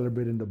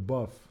celebrating the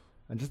buff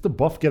and just the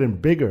buff getting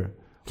bigger,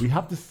 we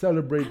have to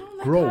celebrate I don't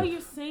like growth. how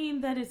you're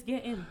saying that it's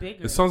getting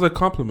bigger. It sounds like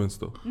compliments,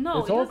 though. No,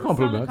 It's it all doesn't sound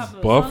like compliments.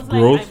 compliments. Buff, It sounds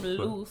growth, like I'm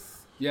but- loose.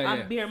 Yeah,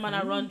 I'm beer man,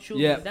 I run true.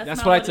 Yeah, that's that's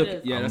not what I what took. it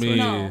is. Yeah, that's I what mean-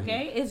 No,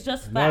 okay? It's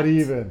just Not facts.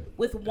 even.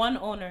 With one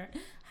owner.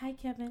 Hi,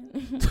 Kevin.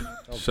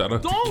 Shout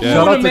out to Don't Ken.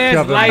 Shout out ruin a to man's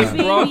Kevin, life,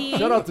 man. bro.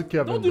 Shout out to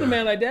Kevin. Don't do the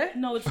man like that.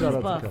 No, it's Shout his out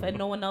to buff Kevin. and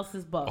no one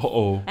else's buff.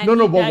 Uh-oh. And No,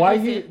 he but why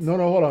daggers he? it. No,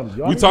 hold on.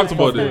 Y'all We need talked to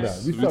about talk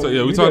this. that. We talked about this. We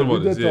Yeah, did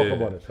talk yeah.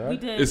 about it, right? We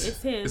did. It's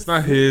his. It's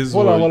not his.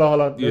 Hold on. Yeah.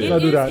 Let's It not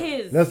do is that.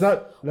 his.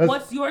 Let's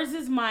What's yours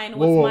is mine. Whoa,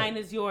 What's whoa. mine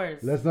is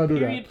yours. Let's not do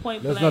Period, that.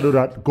 point Let's blank. not do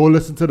that. Go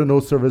listen to the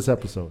no service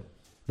episode.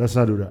 Let's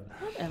not do that.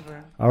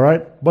 Whatever. All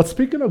right. But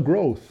speaking of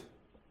growth,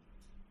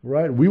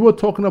 right? We were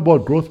talking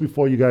about growth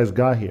before you guys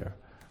got here.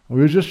 We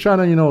were just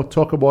trying to,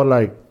 talk about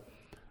like.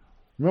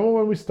 Remember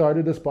when we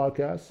started this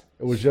podcast?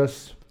 It was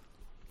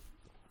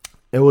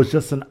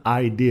just an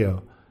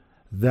idea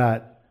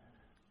that.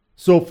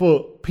 So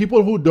for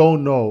people who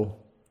don't know,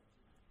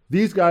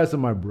 these guys are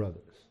my brothers,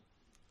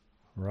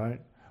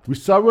 right? We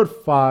started with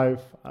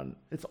 5, and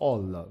it's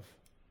all love,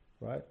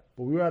 right?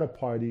 But we were at a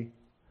party,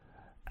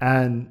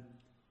 and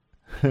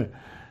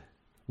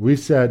we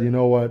said, you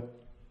know what?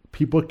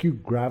 People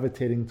keep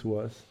gravitating to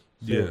us.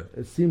 So Yeah.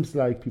 it seems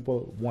like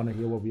people want to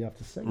hear what we have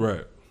to say.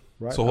 Right.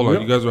 Right. So hold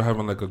on. You guys were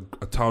having like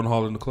a town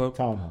hall in the club?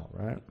 Town hall,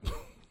 right?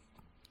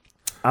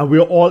 And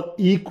we're all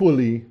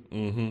equally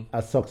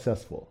as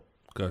successful.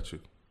 Got you.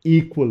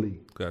 Equally.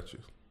 Got you.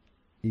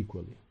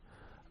 equally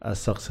as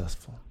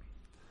successful.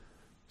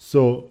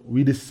 So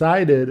we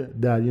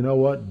decided that, you know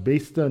what,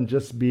 based on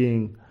just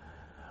being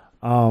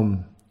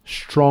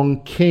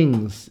strong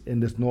kings in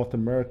this North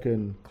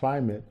American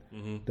climate,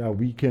 that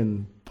we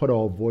can put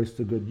our voice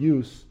to good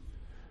use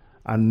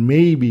and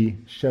maybe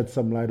shed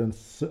some light on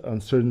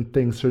certain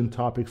things, certain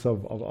topics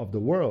of the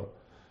world.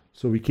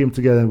 So we came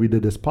together and we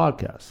did this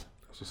podcast.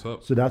 That's what's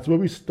up. So that's where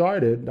we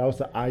started. That was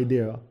the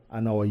idea.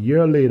 And now a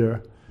year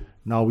later,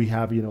 now we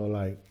have, you know,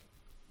 like,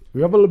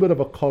 we have a little bit of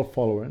a cult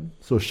following.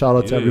 So shout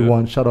out to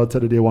everyone. Shout out to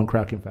the Day One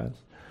Kraken fans.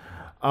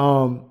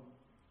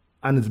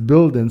 And it's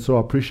building, so I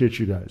appreciate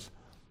you guys.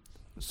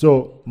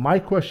 So my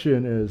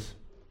question is,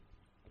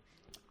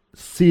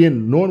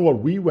 knowing what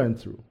we went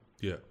through,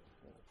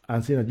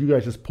 and seeing that you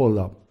guys just pulled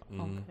up,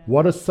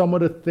 what are some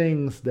of the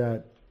things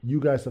that you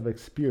guys have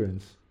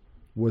experienced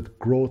with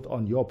growth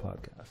on your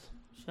podcast?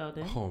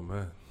 Sheldon? Oh,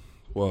 man.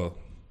 Well,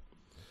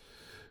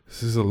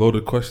 this is a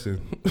loaded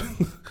question.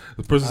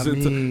 The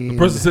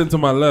person sitting to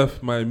my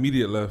left, my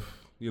immediate left,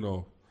 you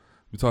know,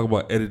 we talk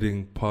about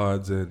editing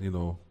pods and, you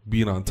know,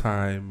 being on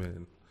time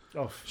and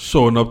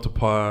showing up to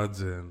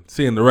pods and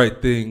saying the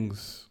right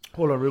things.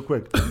 Hold on real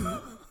quick.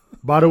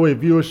 By the way,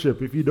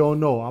 viewership, if you don't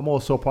know, I'm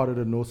also part of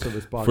the No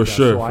Service podcast. For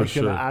sure, so I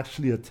can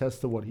actually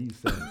attest to what he's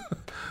saying.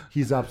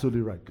 He's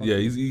absolutely right. Yeah,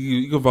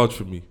 he can vouch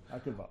for me. I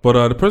can vouch.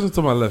 But the person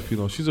to my left, you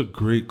know, she's a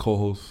great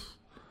co-host.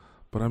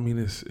 But I mean,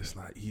 it's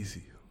not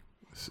easy.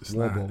 It's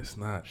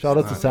not. Shout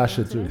out to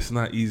Sasha too. It's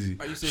not easy.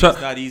 Are you saying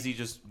it's not easy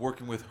just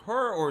working with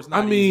her, or it's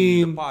not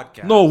easy in the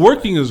podcast? No,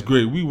 working is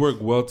great. We work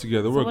well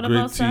together. So We're what a great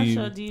about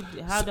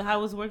team. Sasha? How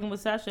was working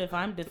with Sasha if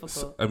I'm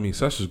difficult? I mean,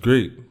 Sasha's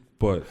great,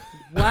 but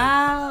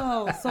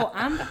wow. So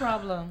I'm the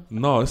problem.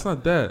 No, it's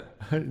not that.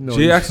 No,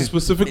 Jay asked a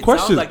specific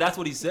question. Sounds like that's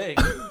what he's saying.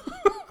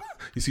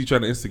 You see,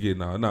 trying to instigate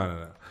now.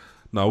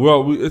 No.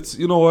 Well, it's,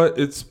 you know what?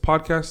 It's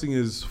podcasting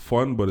is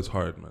fun, but it's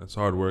hard, man. It's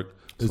hard work.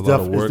 It's a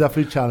lot of work. It's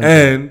definitely challenging.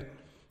 And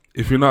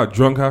if you're not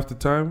drunk half the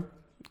time,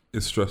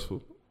 it's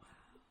stressful.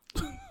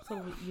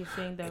 So you're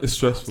saying that it's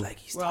stressful.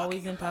 We're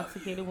always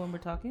intoxicated when we're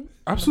talking?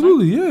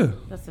 Absolutely, yeah.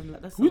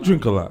 That's we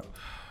drink a lot.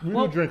 We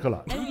do drink a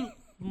lot.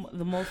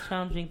 The most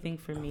challenging thing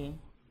for me,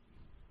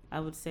 I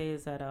would say,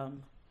 is that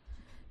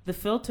the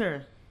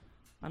filter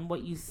on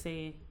what you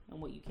say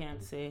and what you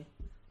can't say,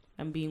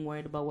 and being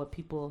worried about what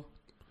people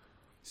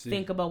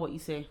think about what you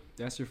say.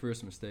 That's your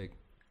first mistake.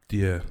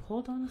 Yeah.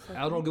 Hold on a second.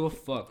 I don't give a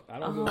fuck. I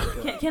don't give a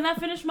fuck. Can I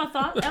finish my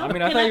thought? I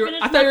mean, I thought you were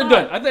done. I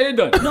thought you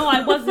were done. No,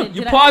 I wasn't.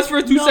 You paused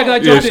for 2 seconds. I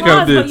jumped in.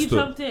 Paused, but you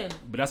jumped in.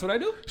 But that's what I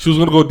do. She was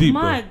gonna go deep.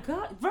 My though.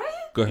 God, right?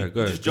 Go ahead.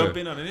 Just jump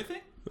in on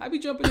anything. I be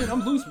jumping in.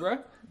 I'm loose, bro.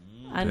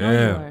 I know you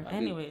are.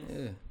 Anyways,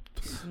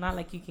 not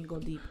like you can go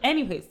deep.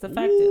 Anyways, the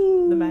fact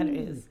is, the matter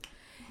is,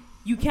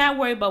 you can't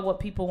worry about what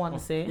people want to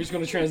say. We're just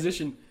gonna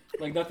transition.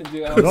 Like nothing to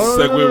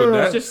segue with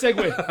that. Just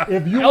segue.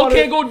 If you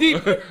can't go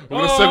deep. We're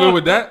gonna segue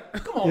with that.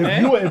 Come on,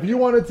 man. If you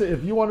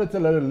wanted to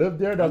let it live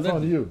there, that's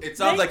on you. It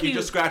sounds like you're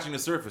just scratching the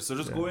surface. So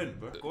just go in,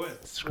 bro. Go in.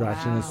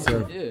 Scratching the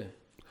surface. Yeah.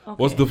 Okay.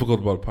 What's difficult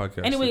about a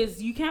podcast? Anyways,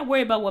 you can't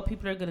worry about what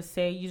people are gonna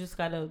say. You just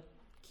gotta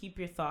keep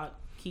your thought,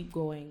 keep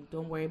going.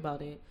 Don't worry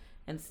about it,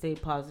 and stay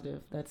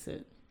positive. That's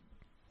it.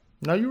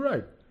 No, you're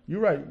right.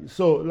 You're right.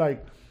 So,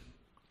 like,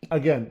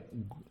 again,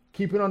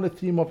 keeping on the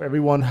theme of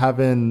everyone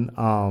having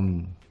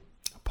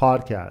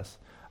podcasts,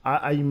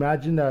 I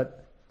imagine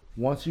that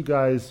once you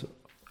guys,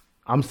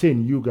 I'm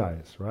saying you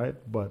guys, right?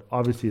 But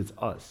obviously it's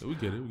us. We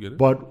get it.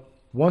 But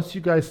once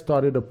you guys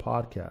started a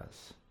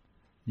podcast,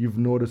 you've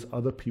noticed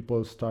other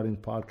people starting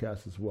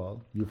podcasts as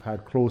well. You've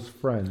had close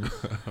friends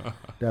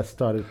that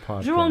started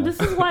podcasts. Jerome, this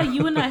is why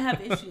you and I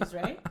have issues,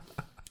 right?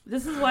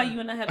 This is why you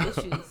and I have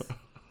issues.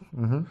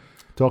 Mm-hmm.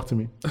 Talk to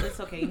me. It's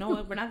okay. You know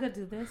what? We're not going to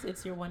do this.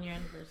 It's your 1 year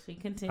anniversary.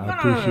 Continue. I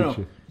appreciate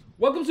you.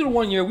 Welcome to the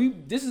 1 year.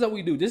 This is how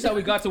we do. This is how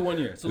we got to 1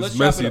 year. So let's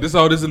messy. Chop it up. This is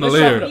how it is in the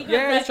Let's layer. chop it up.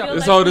 Yeah, let's chop it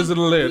This up. is how it is in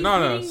the layer.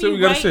 No. See what we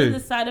gotta right say. in the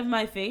side of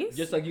my face.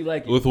 Just like you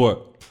like it. With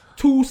what?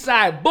 2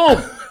 side.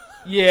 Boom.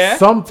 Yeah.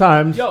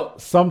 Sometimes. Yeah.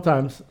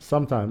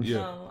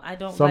 No, I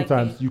don't.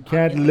 Sometimes like you it.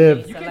 can't On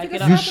live. the titties. I like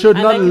it You on- should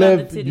I not like it on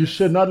live. the You titties.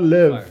 should not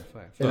live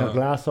Fire. in a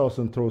glass house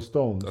and throw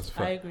stones. That's I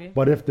fine. agree.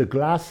 But if the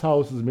glass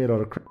house is made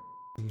out of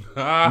you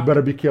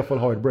better be careful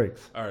how it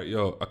breaks. All right,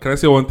 yo. Can I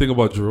say one thing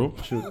about Jerome?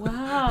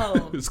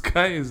 Wow. This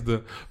guy is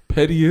the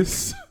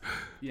pettiest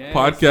Yes.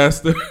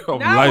 podcaster of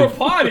Now life. we're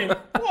potting.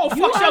 Oh,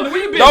 fuck, Sheldon.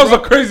 Where you been, That was bro?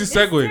 a crazy It's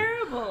segue.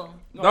 terrible.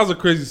 That was a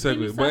crazy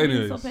Can you segue. stop But being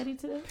anyways, so petty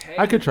today?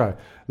 I could try.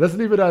 Let's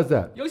leave it as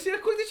that. Yo, see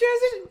that quick the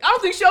transition? I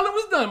don't think Sheldon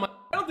was done, man.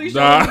 I don't think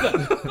Nah. Sheldon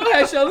was done. Go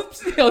ahead,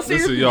 Sheldon. Yo, say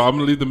listen, your yo, I'm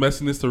gonna leave the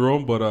messiness to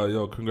Rome, but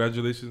yo,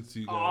 congratulations to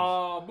you guys.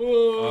 Oh,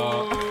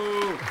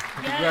 boo.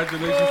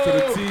 Congratulations to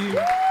the team.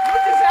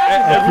 What just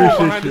happened? Everyone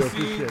appreciate behind you, the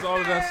appreciate scenes, it. all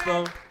of that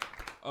stuff.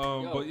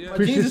 But yeah,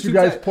 Appreciate Jesus you too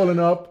guys tight. pulling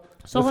up.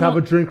 So Let's hold have on.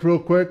 a drink real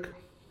quick.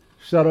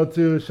 Shout out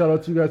to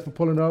you guys for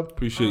pulling up.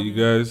 appreciate you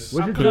guys.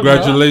 What'd you do,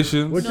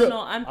 Congratulations. What's No, your-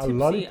 no, I'm a tipsy.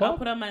 lollipop? I'll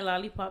put on my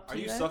lollipop. Are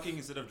to you guys. sucking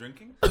instead of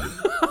drinking?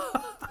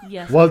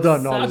 Yes. Well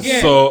done, knowledge.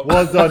 Again. So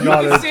Well done, You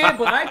can knowledge. say it,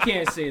 but I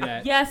can't say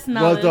that. Yes,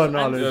 knowledge. done,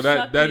 I'm knowledge.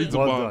 that needs a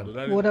Well bomb. done.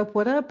 That needs- What up,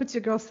 what up? It's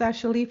your girl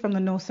Sasha Lee from the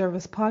No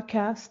Service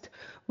Podcast.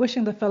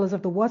 Wishing the fellas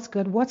of the What's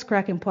Good, What's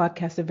Cracking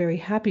podcast a very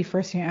happy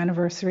first year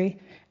anniversary.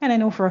 And I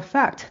know for a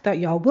fact that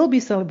y'all will be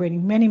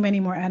celebrating many, many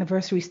more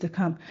anniversaries to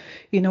come.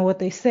 You know what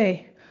they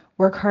say,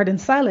 work hard in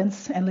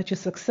silence and let your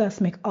success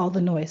make all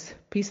the noise.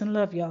 Peace and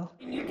love, y'all.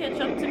 Can you catch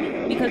up to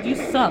me? Because you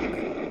suck.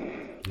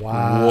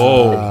 Wow.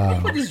 Whoa.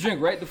 Put this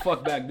drink right the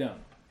fuck back down.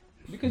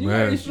 Because you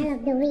Man. got issues. L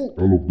of the week.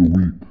 L of the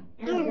week.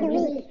 L of the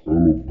week. L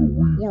of the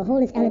week. Yo,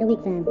 hold this L of the week,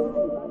 fam.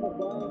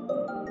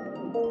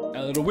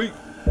 L of the week.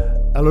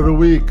 L of the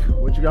week.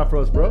 What you got for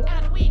us, bro?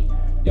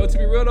 Yo, to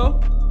be real though,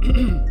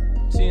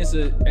 seeing it's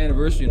an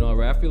anniversary and all,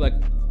 right? I feel like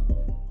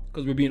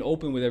because we're being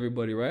open with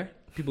everybody, right?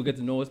 People get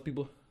to know us.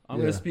 People. I'm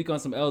gonna speak on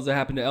some L's that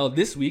happened to L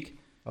this week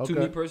to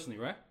me personally,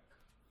 right?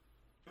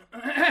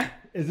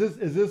 Is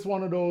this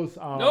one of those?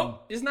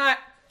 Nope, it's not.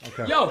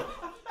 Okay. Yo,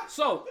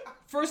 so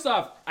first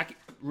off, I can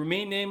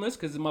remain nameless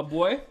because it's my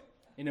boy,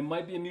 and it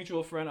might be a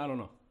mutual friend. I don't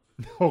know.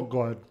 Oh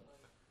God.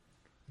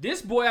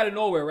 This boy out of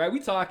nowhere, right? We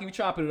talking, we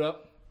chopping it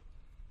up,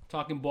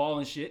 talking ball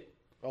and shit.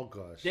 Oh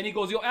gosh. Then he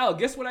goes, "Yo, Al,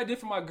 guess what I did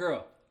for my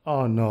girl?"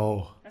 Oh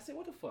no. I said,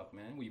 "What the fuck,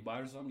 man? Well, you bought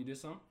her something? You did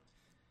something?"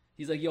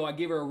 He's like, "Yo, I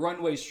gave her a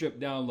runway strip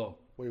down low."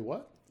 Wait,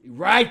 what?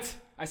 Right.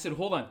 I said,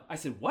 "Hold on." I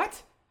said,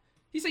 "What?"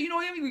 He said, "You know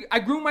what? I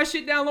grew my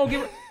shit down low.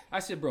 Give her." I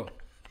said, "Bro."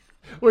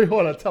 Wait,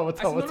 hold on. Tell me. I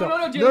said,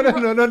 No. Jimmy,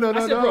 bro. I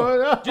said, No.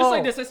 "Bro." Just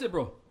like this. I said,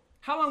 "Bro,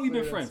 how long we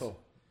been Say that friends?" so.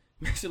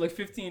 I said, "Like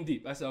 15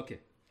 deep." I said, "Okay."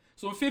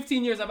 So in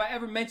 15 years, have I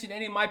ever mentioned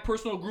any of my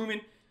personal grooming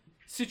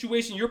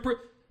situation?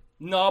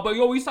 No, but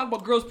yo, we talk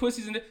about girls'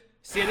 pussies and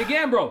say it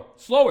again, bro.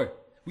 Slower.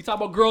 We talk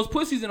about girls'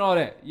 pussies and all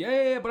that.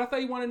 Yeah, but I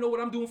thought you want to know what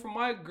I'm doing for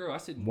my girl. I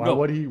said, Why no.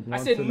 would he want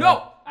I said, to no.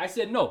 know? I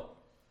said, no.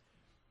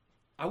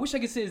 I wish I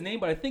could say his name,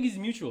 but I think he's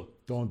mutual.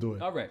 Don't do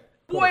it. All right.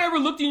 Boy ever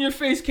looked you in your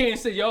face, K, and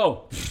said,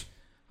 yo,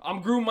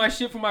 I'm grooming my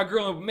shit for my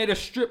girl and made a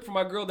strip for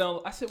my girl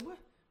down. I said, what?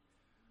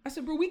 I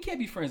said, bro, we can't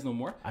be friends no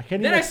more. I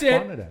can't then even I said,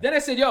 respond to that. Then I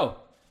said, yo,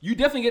 you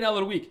definitely get L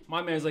of the week.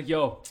 My man's like,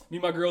 yo, me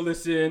and my girl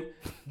listen,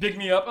 big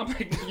me up. I'm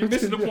like, you're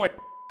missing the point.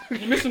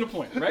 You're missing the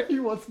point, right? He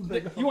wants to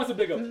big up. He wants to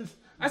big up.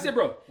 I said,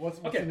 bro. What's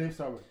okay. the name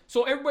start with?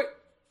 So everybody.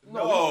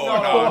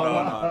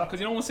 No. Because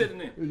you don't want to say the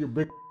name. You're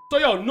big. So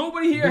yo,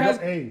 nobody here Big has.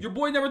 up A. Your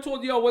boy never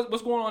told you yo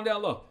what's going on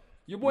down low.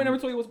 Your boy never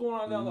told you what's going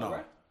on down low, No.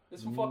 right?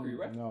 It's some fuckery,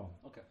 right? No.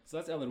 Okay, so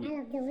that's L of the L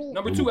week. of the week.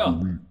 Number 2,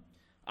 L.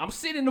 I'm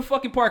sitting in the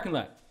fucking parking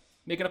lot,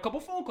 making a couple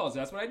phone calls.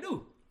 That's what I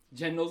do.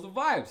 Jen knows the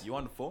vibes. You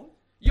on the phone?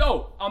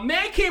 Yo, a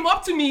man came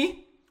up to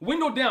me,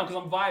 window down,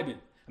 because I'm vibing.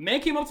 A man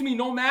came up to me,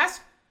 no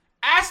mask,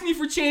 asked me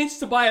for change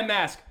to buy a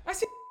mask. I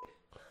said,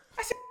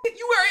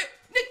 you wear it,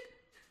 Nick.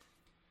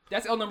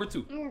 That's L number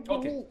 2.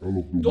 Okay.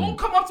 Don't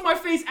come up to my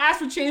face, ask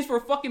for change for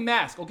a fucking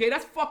mask, okay?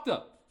 That's fucked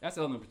up. That's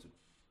L number 2.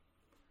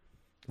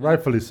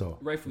 Rightfully so.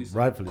 Rightfully so.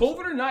 Rightfully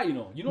COVID or not, you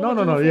know. You know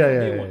No. what you're Yeah.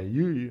 doing from day one.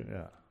 You.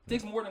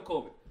 Takes more than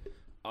COVID.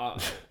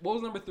 What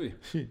was number 3?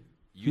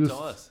 You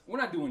tell us. We're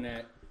not doing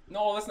that.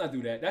 No, let's not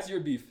do that. That's your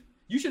beef.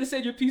 You should have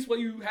said your piece while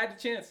you had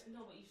the chance. No,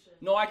 but you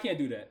should. No, I can't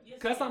do that. Yes,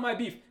 Because that's you not my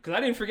beef. Because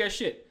I didn't forget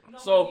shit. No,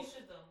 So, but you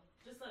should though.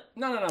 Just let.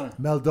 no.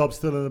 Mel Dub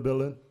still in the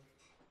building.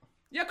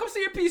 Yeah, come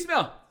say your piece,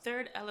 Mel.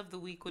 Third L of the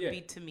week would Yeah.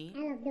 be to me.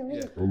 L of the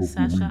week. L of the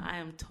Sasha, week. I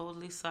am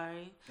totally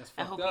sorry. That's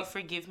I fucked hope up. you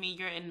forgive me.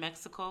 You're in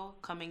Mexico,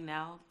 coming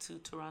now to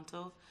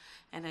Toronto,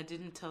 and I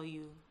didn't tell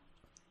you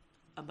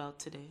about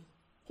today.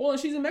 Hold on,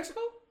 she's in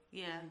Mexico?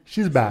 Yeah.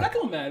 She's back. That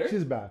don't matter.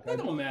 She's back. That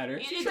don't matter.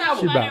 It She doesn't traveled.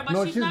 She's matter, back. but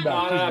No, she's she's not back.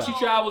 going Nah, to she go.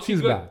 traveled.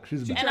 She's good. back. She's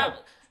She back. And I,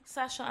 traveled.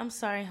 Sasha, I'm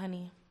sorry,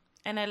 honey.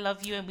 And I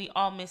love you, and we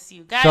all miss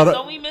you. Guys, Shout out-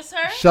 don't we miss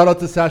her? Shout out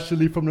to Sasha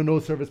Lee from the No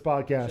Service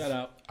Podcast.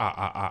 Shout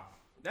out.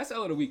 That's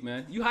L of the week,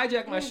 man. You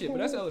hijacked my shit, but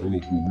that's L of the L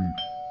week. of the week.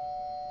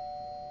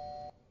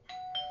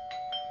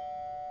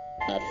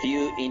 A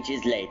few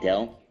inches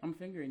later. I'm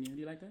fingering you. Do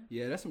you like that?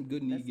 Yeah, that's some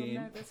good knee That's some game.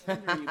 nice- that's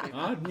fingering you, baby.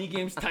 Huh? Knee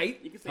game's tight.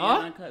 You can say Huh?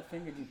 Uncut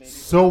fingered you, baby.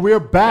 So we're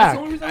That's back. the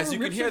only reason I As don't you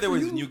rip can hear, shit there for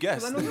was you, a new 'cause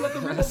guest. I know you let the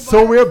rip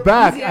So we're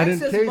back, Easy and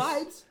access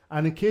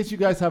vibes. in case you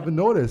guys haven't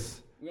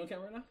noticed, We on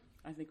camera right now?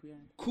 I think we are.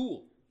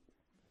 Cool.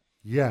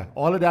 yeah,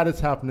 all of that is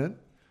happening.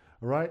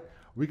 All right,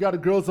 we got the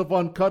girls of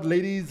Uncut,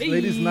 ladies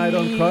night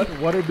Uncut.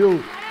 What it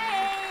do?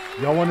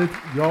 Y'all want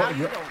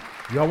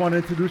to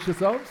introduce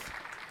yourselves?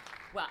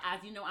 Well,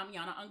 as you know, I'm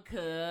Yana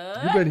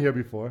Uncut. You've been here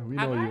before. We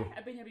know you.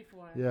 I've been here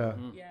before. Yeah.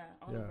 Yeah.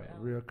 All Yeah, over L.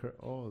 real.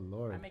 Oh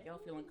Lord. I make Elle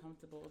feel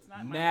uncomfortable. It's not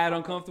my Mad fault.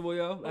 uncomfortable,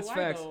 yo. But That's why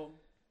facts. though?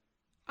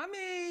 I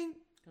mean,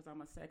 Because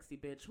I'm a sexy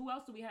bitch. Who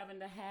else do we have in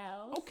the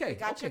house? okay.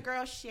 Got okay. your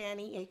girl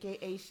Channy,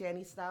 aka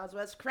Channy Styles.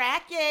 What's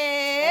cracking?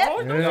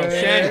 Oh, no, no,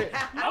 Hey.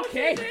 Shannon.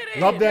 Okay.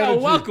 Love the Yo,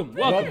 energy. welcome.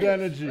 Love the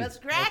energy. What's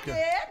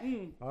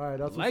cracking? All right,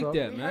 that's Like what's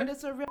that, We man. heard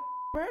it's a real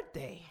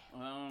birthday.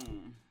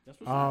 That's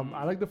what's up.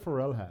 I like the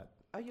Pharrell hat.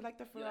 Oh, you like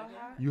the Pharrell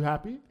hat? You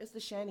happy? It's the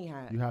Channy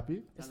hat. You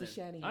happy? It's the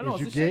Channy I hat. know.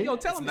 Is It's you the gay? Yo,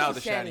 tell It's him now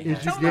this. the Shanny. Is you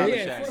Tell him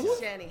gay? again.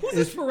 It's Channy. Who's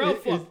this Pharrell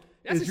for?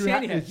 That's a you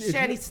Shanny ha- hat.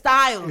 Channy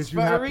Styles is for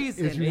you a happy-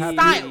 reason. Is you happy?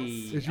 Styles.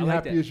 Is you I like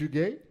happy? that. Is you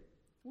gay?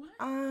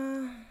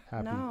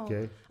 happy No,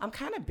 gay? I'm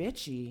kind of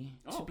bitchy,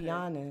 to be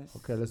honest.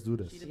 Okay, let's do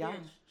this.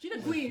 She the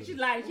queen. She's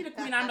like, she the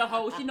queen. I'm the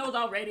host. She knows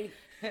already.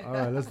 All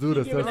right, let's do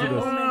this. She Let's do give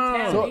this. that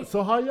mentality.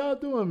 So how y'all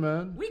doing,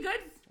 man? We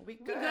good. We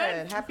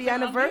good. Happy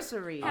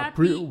anniversary.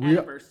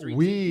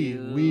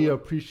 We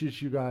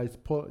appreciate you guys,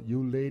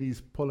 you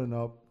ladies pulling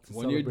up to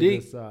 1 year celebrate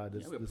deep.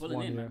 this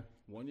 1 year.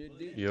 1 year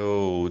deep.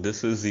 Yo,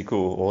 this is Zico,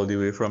 all the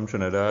way from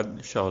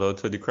Trinidad. Shout out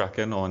to the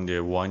Kraken on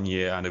their 1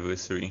 year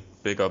anniversary.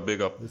 Big up,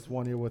 big up. This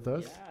 1 year with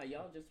us. Yeah,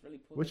 y'all just really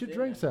pulled What's us your in,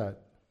 drinks man. at?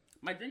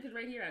 My drink is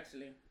right here,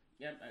 actually.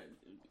 Yeah,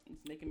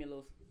 it's making me a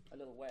little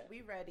wet.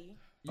 We ready.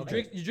 You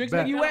drink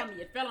Bet. you wet?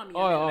 It fell on me.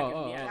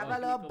 Have a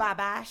little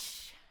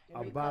babash.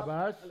 A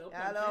babash? A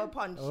little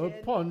punching. A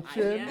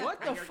punching.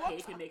 What the fuck?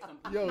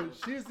 Yo,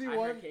 she's the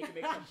one.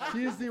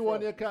 She's the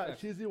one you can't.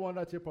 She's the one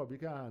that you probably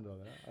can't handle.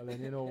 I'll let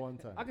you know one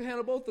time. I can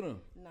handle both of them.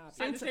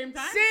 At the same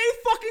time? Same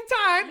fucking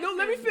time. Don't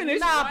let me finish.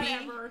 Nah, B.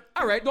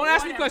 All right, don't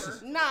ask me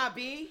questions. Nah,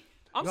 B.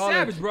 I'm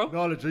savage, bro.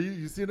 Knowledge,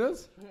 you seen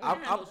this?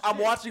 I'm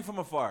watching from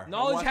afar.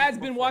 Knowledge has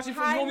been watching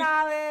from Hi, home.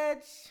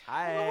 knowledge.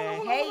 Hi.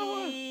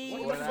 Hey.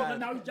 What the fuck?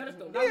 Now he's jealous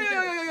though.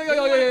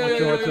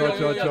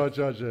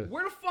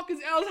 Where the fuck is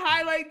L's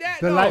highlight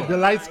that? The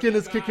light skin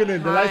is kicking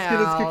in. The light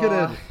skin is kicking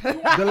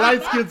in. The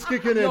light skin's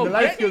kicking in. The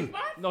light skin.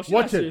 No, she's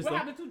Watch not it. serious, What though.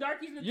 happened to two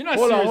darkies? And You're not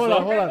Hold serious, on. though.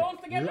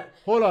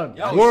 Hold on.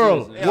 Y'all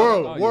World. serious,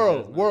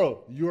 yeah.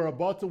 World. You are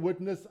about to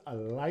witness a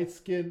light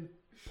skinned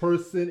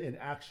person in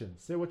action.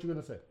 Say what you're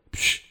gonna say.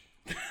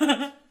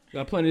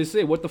 Got plenty to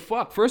say. What the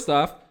fuck? First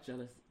off,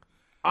 Jealous.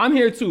 I'm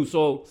here too,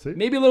 so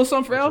maybe a little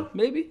something for L.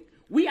 Maybe.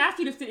 We asked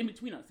you to sit in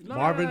between us.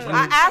 Marvin's room.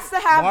 I asked to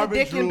have Marvin's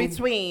the dick in room.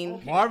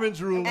 between.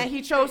 Marvin's room. And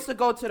he chose to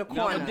go to the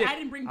corner. I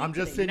didn't bring I'm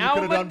dick just today. saying you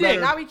could have done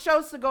better. Now he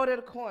chose to go to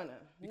the corner.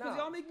 Because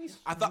y'all make me.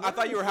 I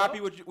thought you were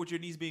happy with your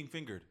knees being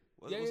fingered.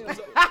 Yeah.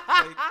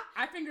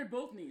 I fingered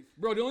both knees.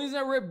 Bro, the only reason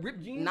I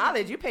rip jeans.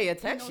 Knowledge, you pay He knows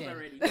attention.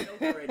 already.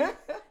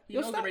 He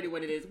knows already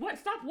what it is. What?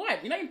 Stop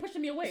what? You're not even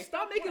pushing me away.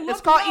 Stop making It's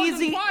love called to L's in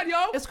the easy. pod,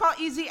 yo. It's called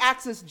easy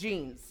access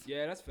jeans,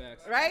 Yeah, that's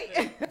facts.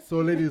 right? So,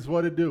 ladies,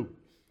 what it do?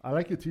 I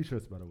like your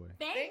t-shirts, by the way.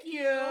 Thank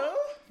you.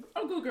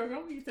 Oh, good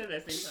girl. You said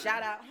that same time.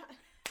 Shout out.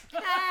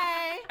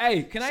 Hey.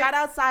 Hey, can Shout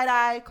out Side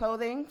Eye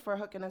Clothing for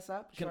hooking us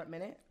up. Short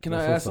minute. Can I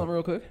That's ask what's up. something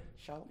real quick?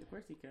 Show. Of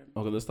course he can.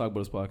 Okay, let's talk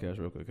about this podcast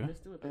real quick. Okay. Let's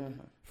do it, baby.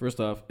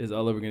 First off, is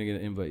L ever gonna get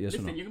an invite? Yes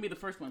Listen, or no? you're gonna be the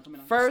first one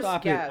coming on. First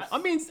Stop guest. it.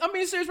 I mean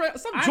serious, right?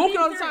 Stop I'm joking being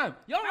all the serious. time.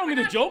 Y'all don't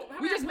need to joke.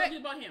 We just met.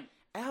 about him.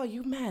 Al,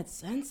 you mad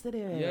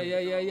sensitive.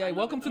 Yeah.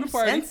 Welcome to the You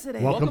party.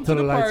 sensitive. Welcome to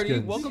the light party.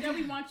 skins. Welcome Yeah, to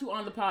we want you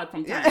on the pod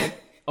from time.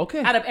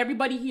 Okay. Out of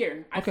everybody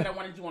here, I Okay. said I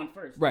wanted you on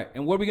first. Right.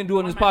 And what are we gonna do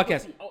on this my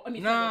podcast? pussy. Oh, I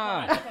mean,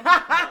 Nah.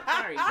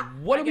 Sorry.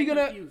 What I are we get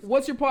gonna? confused.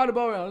 What's your part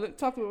about?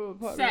 Talk to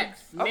the Sex,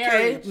 Okay,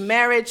 marriage,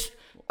 marriage,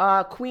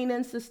 queen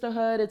and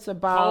sisterhood. It's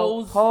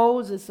about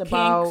Hoes, It's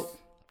about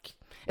kinks.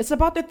 it's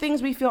about the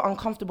things we feel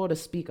uncomfortable to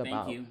speak Thank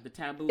about. you. The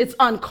taboo. It's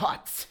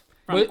uncut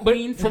from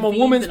queens from to a fiends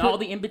woman's and all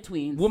the in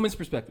betweens. woman's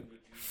perspective.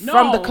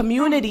 from the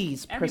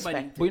community's everybody.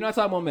 perspective. But you're not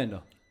talking about men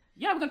though.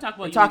 Yeah, we're gonna talk about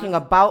We're you. talking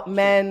about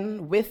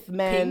men with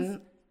men. Kings.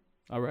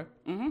 All right.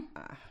 Mm-hmm.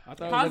 I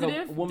thought Positive, it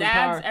was like a woman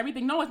dads, power.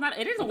 everything. No, it's not.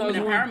 It is a I thought it woman was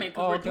a woman- empowerment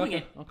because Oh, we're okay, doing okay,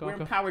 it. okay, We're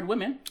okay. empowered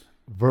women.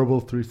 Verbal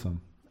threesome.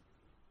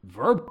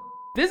 Verbal?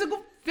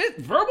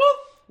 Verbal?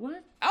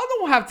 What? I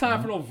don't have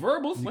time for no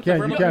verbals. You What's a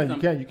verbal?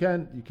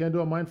 can't do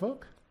a mind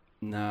fuck?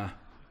 Nah.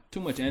 Too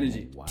much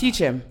energy. Teach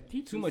him.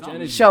 Too much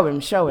energy. Show him.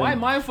 Why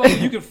mind fuck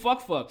when you can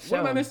fuck? What Show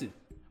am I him. missing?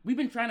 We've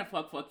been trying to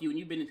fuck you, and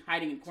you've been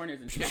hiding in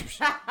corners and shit.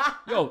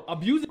 Yo,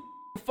 abusing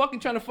fucking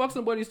trying to fuck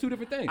somebody is two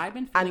different things. I've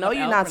been. I know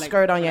you're not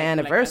scared on your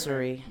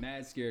anniversary.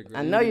 Mad scared. Girl.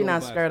 I know you're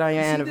not scared on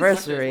your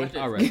anniversary.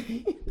 All right.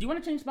 Do you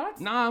want to change spots?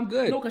 Nah, I'm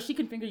good. No, because she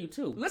can finger you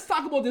too. Let's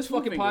talk about this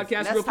fucking fingers.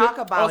 podcast Let's real talk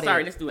quick. about it.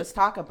 Sorry, let's do it. Let's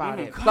talk about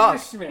it.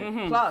 Gosh, Plug.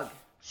 man. Plug.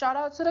 Shout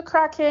out to the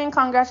Kraken.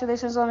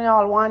 Congratulations on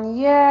y'all 1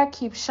 year.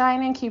 Keep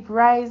shining, keep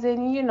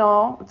rising. You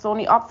know, it's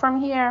only up from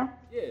here.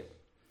 Yeah.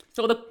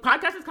 So the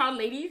podcast is called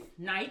Ladies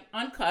Night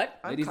Uncut.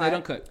 Ladies Night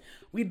Uncut.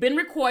 We've been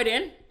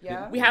recording.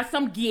 Yeah. We have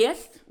some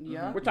guests.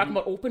 Yeah. We're talking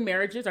about open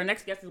marriages. Our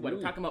next guest is what?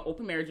 We're talking about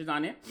open marriages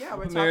on it. Yeah,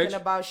 we're Open talking marriage.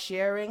 about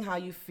sharing how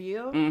you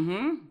feel,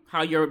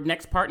 How your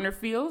next partner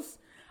feels.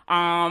 What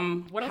else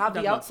how we the talk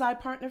about? outside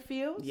partner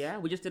feels. Yeah,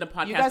 we just did a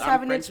podcast. You guys on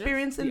have an friendships.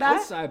 experience in The that?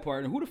 outside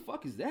partner. Who the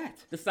fuck is that?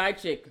 The side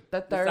chick.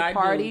 The third side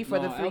party dude. for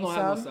the No, I don't have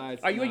no threesome.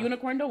 sides. Are you a Nah.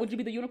 unicorn though? Would you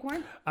be the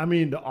unicorn? I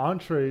mean, the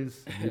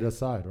entrees need a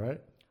side,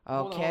 right?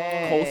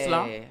 Okay.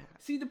 Coleslaw.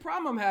 See, the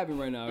problem I'm having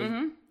right now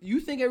is you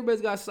think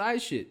everybody's got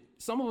side shit.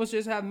 Some of us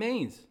just have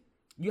mains.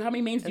 How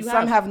many mains do And you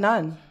some have? have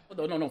none.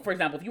 No. For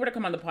example, if you were to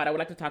come on the pod, I would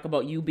like to talk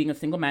about you being a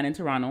single man in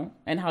Toronto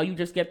and how you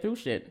just get through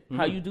shit,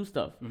 how you do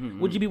stuff.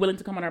 Would you be willing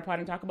to come on our pod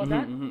and talk about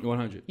that?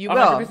 100. You will.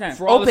 100%.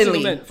 For all the single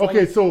Openly. men.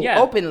 Okay, so Yeah.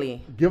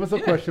 Openly. give us a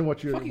question.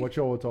 What you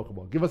all will talk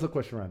about? Give us a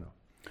question right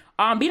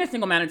now. Being a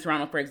single man in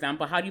Toronto, for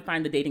example, how do you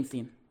find the dating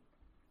scene?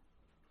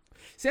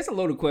 See, that's a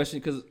loaded question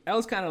because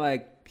L's kind of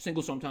like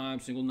single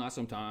sometimes, single not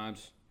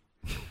sometimes.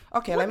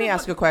 Okay, let me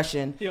ask you a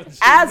question. Yo, this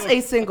As is- a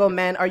single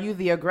man, are you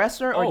the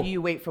aggressor or Oh. do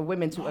you wait for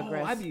women to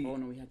aggress? I'd be, Oh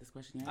no, we had this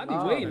question. I'd be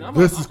waiting. I'm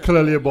This is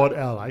clearly about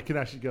L. I can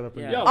actually get up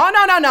and Yeah. go. Yo.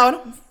 Oh,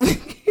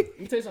 no.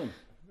 tell you something.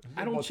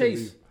 I don't about to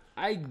chase.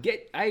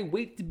 leave. I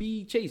wait to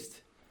be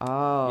chased.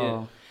 Oh.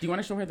 Yeah. Do you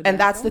want to show her the And dance,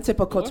 that's the though?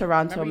 typical What?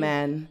 Toronto Remember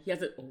man. He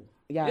has it. Oh.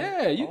 Yeah.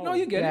 Yeah,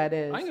 you get yeah, it. it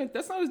is. I ain't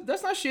gonna,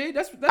 that's not shade.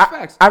 That's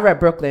facts. I rep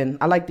Brooklyn.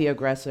 I like the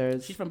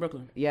aggressors. She's from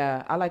Brooklyn.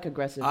 Yeah, I like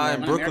aggressive. In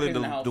men. Brooklyn,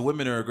 the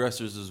women are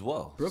aggressors as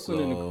well.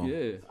 Brooklyn, so.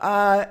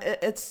 yeah.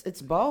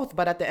 It's both,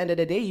 but at the end of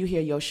the day, you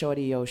hear yo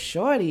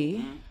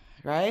shorty,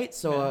 right?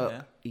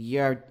 So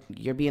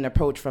you're being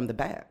approached from the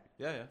back.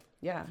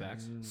 Yeah.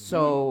 Facts.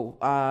 So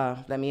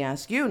let me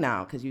ask you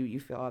now, because you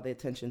feel all the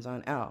attention's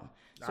on L.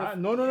 So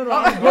No.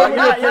 I'm great.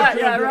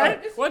 right.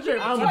 What's your?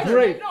 I'm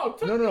great. No.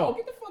 No.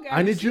 Get the fuck out I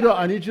of need here.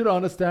 you to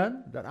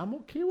understand that I'm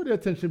okay with the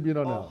attention being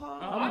on now.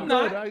 I'm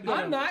not.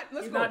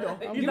 Let's go.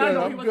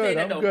 I'm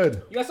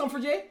good. You got something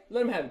for Jay?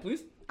 Let him have it,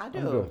 please. I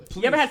do.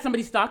 You ever had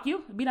somebody stalk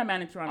you? Be that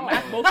man in Toronto.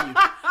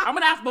 I'm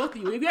gonna ask both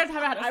of you. If you guys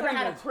have ever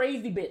had a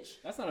crazy bitch,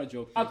 that's not a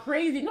joke. A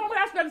crazy. No, I'm gonna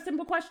ask you a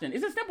simple question.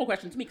 It's a simple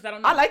question to me because I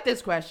don't know. I like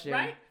this question.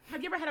 Right?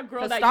 Have you ever had a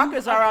girl The that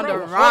stalkers you are on the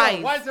approached?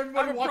 rise. Why is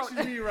everybody watching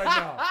me right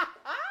now?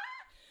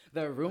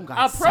 The room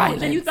got Approach,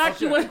 silent. and you thought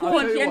she was cool,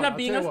 and she ended up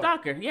being a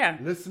stalker. Yeah.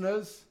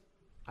 Listeners,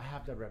 I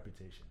have that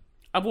reputation.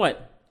 Of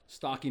what?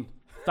 Stalking.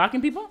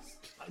 Stalking people?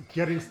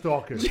 Getting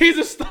stalkers. She's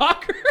a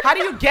stalker. How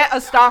do you get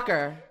a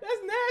stalker?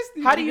 That's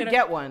nasty. How do you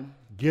get one?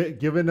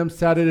 Giving them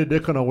Saturday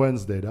dick on a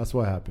Wednesday. That's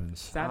what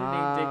happens.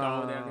 Saturday dick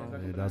all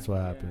day. Yeah, that's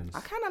what happens. I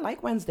kind of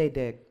like Wednesday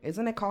dick.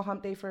 Isn't it called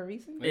Hump Day for a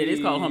reason? It is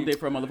called Hump Day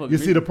for a motherfucker. You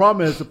see, the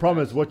problem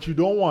is what you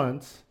don't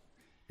want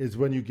is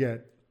when you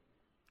get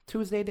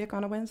Tuesday dick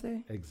on a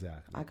Wednesday?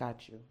 Exactly. I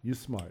got you. You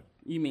smart.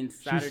 You mean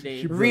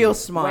Saturday? Real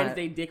smart.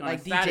 Wednesday dick on like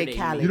a DJ Saturday.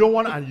 Khaled. You don't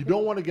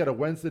want to get a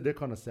Wednesday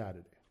dick on a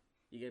Saturday.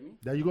 You get me?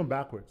 Now you're going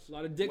backwards. A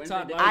lot of dick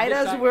talk. I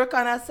does work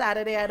on a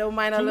Saturday. I don't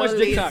mind a Too much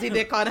little dick talk. lazy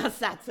dick on a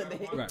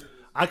Saturday. Right.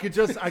 I could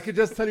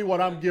just tell you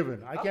what I'm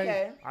giving. I can't.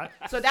 Okay.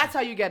 So that's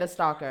how you get a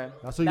stalker.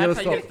 That's how you get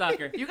a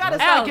stalker. You gotta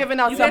start giving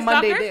out some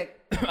Monday dick.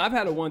 I've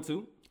had a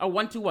 1-2. A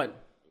 1-2 what?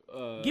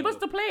 Give us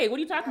the play. What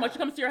are you talking about? She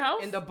comes to your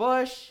house? In the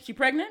bush. She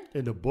pregnant?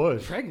 In the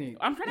bush. Pregnant.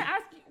 I'm trying to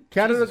ask you.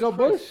 Canada got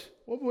bush?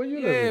 Where you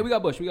living? Yeah, we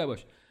got bush.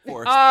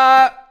 Forest.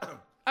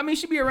 I mean,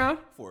 she be around.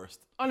 Forest.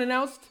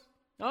 Unannounced.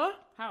 Huh?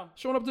 How?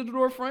 Showing up to the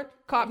door front.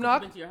 Cop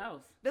knock. Into your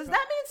house. Does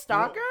that mean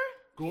stalker?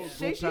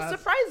 She's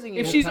surprising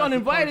you. If she's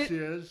uninvited.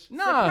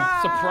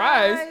 Nah,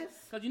 surprise.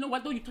 Because you know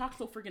what, though? You talk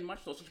so freaking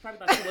much, so she probably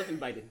thought she was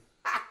invited.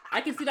 I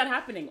can see that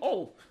happening.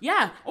 Oh,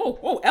 yeah.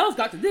 Oh, L's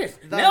got to this.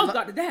 L's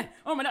got to that.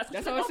 Oh, my God.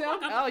 That's how it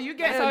sounds? Oh, you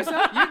getting L's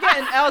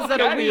of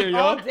the week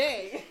all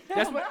day.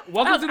 That's what.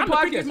 Welcome to the I'm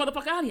podcast. this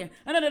motherfucker out here.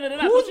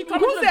 So she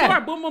comes to the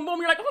door. Boom, boom, boom.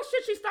 You're like, oh,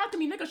 shit, she's stalking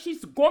me, nigga.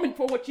 She's gorming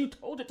for what you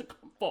told her to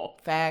come for.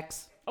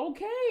 Facts.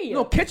 Okay.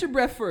 No, catch your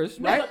breath first,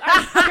 right?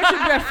 Catch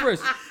your breath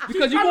first.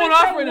 Because you're going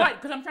off right now.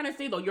 Because I'm trying to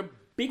say, though, you're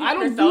bigging I up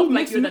don't yourself do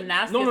like you're the mixing-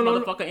 nastiest No.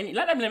 motherfucker in here.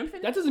 Let me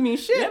finish. That doesn't mean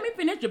shit. Let me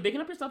finish. You're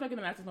bigging up yourself like you're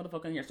the nastiest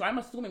motherfucker in here. So I'm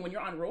assuming when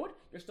you're on road,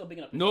 you're still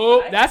bigging up yourself.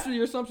 No, right? that's what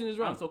your assumption is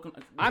wrong. I'm so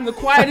I'm the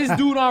quietest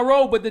dude on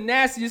road, but the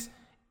nastiest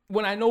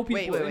when I know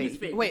people.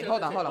 Wait,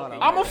 hold on.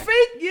 I'm a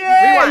fake?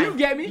 Yeah, Rewind. you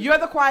get me. You're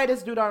the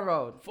quietest dude on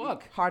road.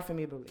 Fuck. Hard for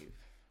me to believe.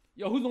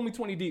 Yo, who's only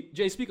 20 deep?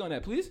 Jay, speak on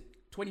that, please.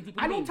 20 deep.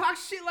 I don't talk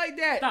shit like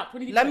that. Stop.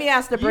 20 deep. Let me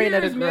ask the brain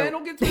of the Years, group. man.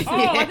 Don't get too. Oh,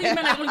 I think you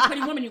meant like only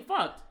 20 women you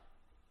fucked.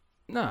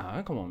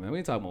 Nah, come on, man. We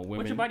ain't talking about women.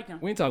 What's your body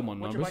count? We ain't talking about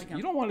What's numbers. your body count?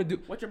 You don't want to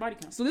do. What's your body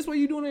count? So this what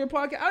you doing on your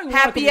podcast? I don't even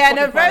Happy wanna come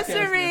to this fucking podcast,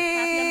 anniversary. man.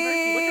 Happy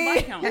anniversary. What's your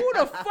body count? Who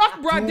the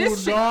fuck brought this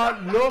Do shit?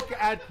 not look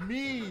at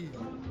me.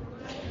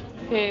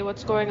 Hey,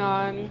 what's going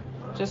on?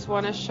 Just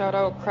want to shout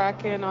out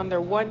Kraken on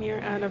their 1-year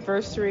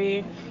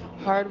anniversary.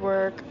 Hard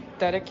work,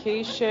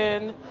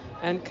 dedication,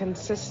 and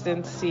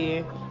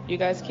consistency. You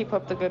guys keep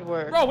up the good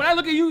work. Bro, when I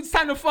look at you, it's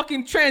time to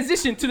fucking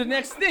transition to the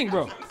next thing,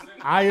 bro.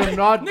 I am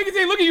not. Niggas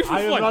ain't looking at you for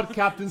I fun. am not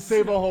Captain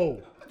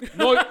Saberho.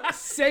 No,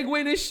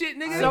 segue this shit,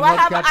 nigga. So I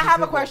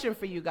have a question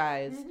for you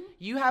guys.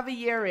 You have a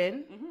year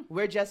in.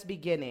 We're just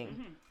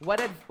beginning.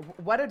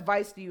 What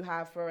advice do you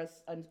have for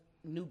us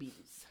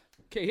newbies?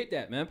 Okay, hit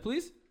that, man,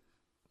 please.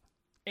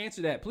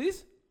 Answer that,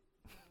 please.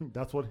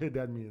 That's what hit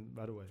that mean,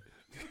 by the way.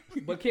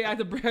 But K, I have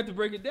to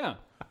break it down.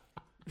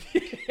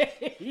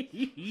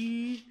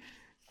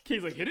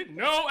 K's like, hit it?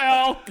 No,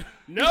 L.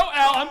 No,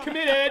 L. I'm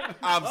committed.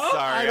 I'm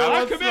sorry.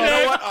 I'm committed. You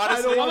know what?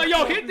 Honestly, I'm like,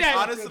 yo, hit that.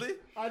 Honestly,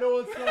 I don't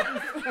want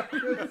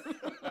to.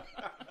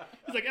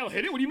 He's like, L,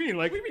 hit it? What do you mean?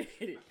 Like, what do you mean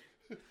hit it?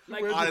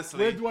 Like, honestly,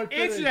 where do I fit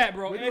answer in? that,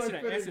 bro. Where do I Answer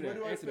fit that. in? Answer Where that.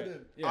 do I Answer fit that.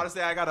 in? Yeah.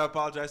 honestly, I gotta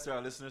apologize to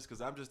our listeners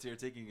because I'm just here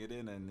taking it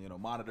in and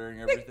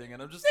monitoring everything,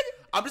 and I'm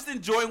just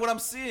enjoying what I'm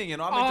seeing. I'm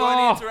enjoying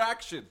the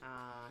interaction.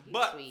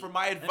 But for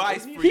my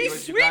advice for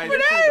you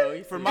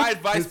guys, for my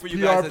advice for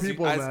you guys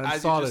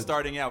as you're just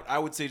starting out, I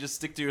would say just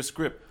stick to your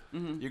script.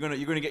 You're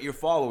gonna get your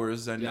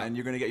followers and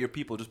you're gonna get your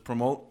people. Just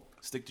promote,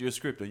 stick to your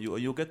script, and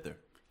you'll get there.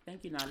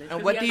 Thank you, Knowledge.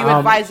 And what do you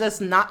advise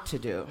us not to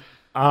do?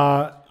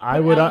 I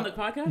would. on the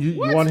podcast? You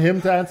want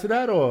him to answer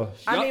that, or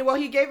I mean, well,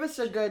 he gave us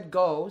a good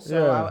go,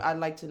 so Yeah. I'd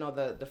like to know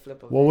the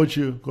flip of what it. would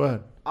you? Go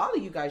ahead. All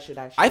of you guys should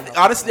actually.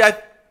 Honestly,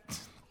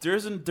 there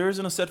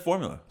isn't a set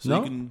formula. So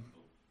No?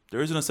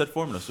 there isn't a set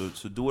formula. So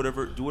do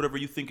whatever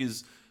you think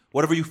is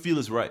whatever you feel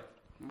is right.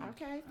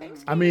 Okay,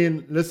 thanks. I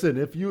mean, listen,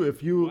 if you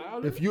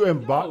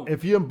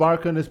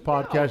embark on this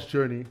podcast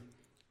journey,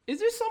 Is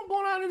there something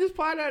going on in this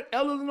pod that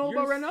Elle doesn't know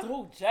about right now?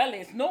 So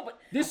jealous. No, but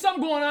there's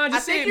something going on.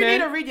 Just I say think it, you man.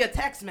 need to read your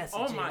text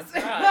messages. Oh my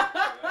god.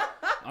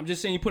 I'm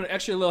just saying you put an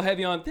extra little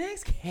heavy on.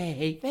 Thanks,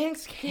 Kay.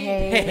 Thanks,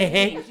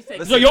 Kay.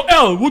 It's like, yo,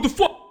 Elle, what the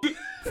fuck?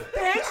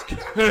 Thanks,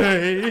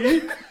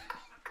 Kay.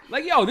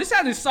 Like, yo, this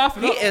has to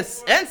soften up. He is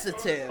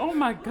sensitive. Oh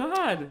my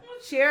god.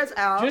 Cheers,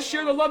 Al. Just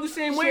share the love the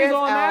same way Cheers, is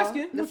all I'm Al.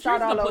 asking. Let's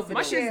start all over.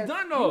 My shit's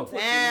done though. You're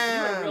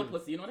a real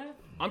pussy. You know that?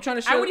 I'm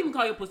trying to I share. wouldn't even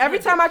call you a pussy. Every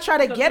time I try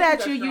to Because get at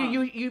pussies are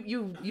you,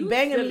 strong. you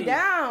banging me silly.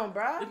 down,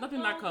 bro. There's nothing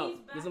in that cup.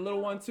 There's a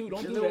little one too.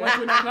 Don't do There's a that.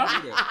 little one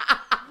too in that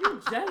cup?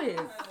 You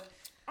jealous.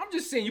 I'm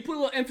just saying you put a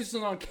little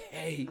emphasis on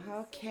K.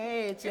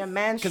 Okay, it's your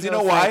man. Because you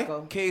know why?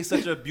 K is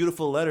such a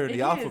beautiful letter in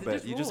the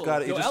alphabet. You just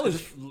got it. Yo,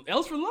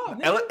 L's for love.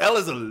 L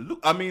is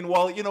I mean,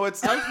 well, you know,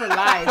 it's L's for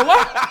lies. For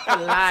what? For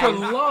lies. For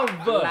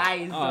love.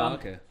 Lies. Oh,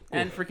 okay.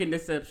 And freaking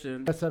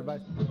deception. that's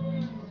advice.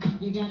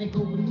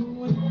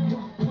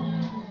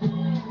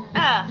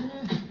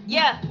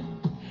 Yeah.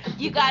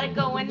 You got it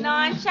going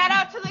on. Shout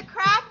out to the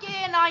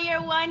Kraken on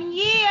your 1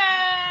 year.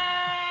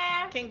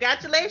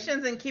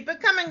 Congratulations and keep it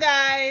coming,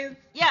 guys.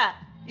 Yeah.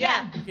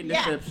 Freaking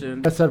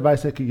deception. Best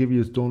advice I could give you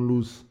is don't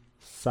lose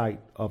sight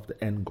of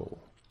the end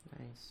goal.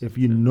 Nice. If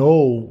you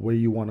know where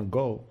you want to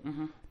go,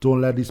 don't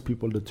let these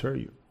people deter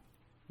you.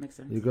 Makes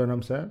sense. You get what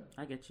I'm saying?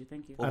 I get you.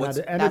 Thank you. And at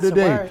the end of the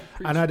day,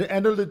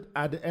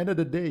 at the end of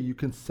the day, you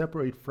can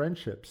separate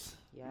friendships.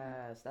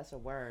 Yes, that's a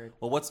word.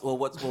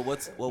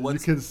 You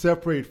can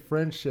separate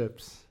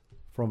friendships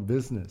from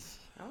business.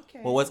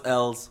 Okay. Well, what's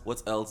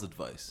L's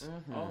advice?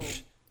 Oh.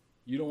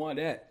 You don't want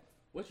that.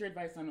 What's your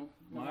advice on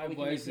My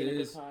advice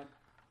is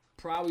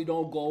probably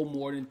don't go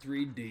more than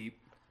 3 deep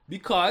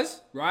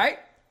because, right?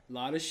 A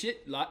lot of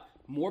shit,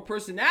 more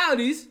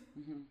personalities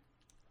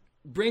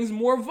brings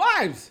more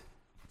vibes,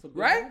 so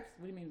right? Vibes?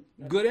 What do you mean?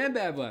 Good and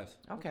bad vibes.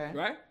 Okay.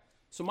 Right?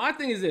 So my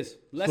thing is this: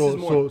 less is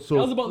more.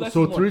 So less is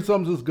more.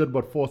 threesomes is good,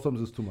 but foursomes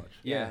is too much.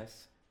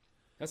 Yes.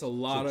 That's a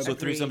lot of. So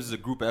threesomes is a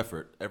group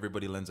effort.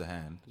 Everybody lends a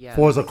hand. Yeah.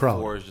 4 is a crowd.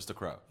 4 is just a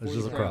crowd. It's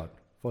just a crowd.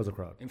 4 is a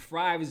crowd. And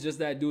 5 is just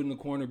that dude in the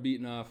corner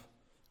beating off.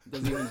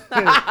 Doesn't even.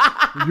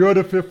 You're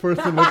the 5th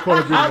person in the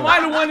corner beating off.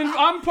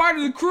 I'm part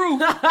of the crew.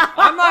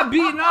 I'm not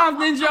beating off,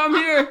 Ninja. I'm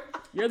here.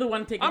 You're the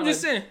one taking. I'm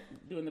just saying.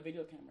 Doing the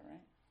video camera, right?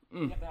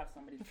 You have to have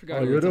somebody. I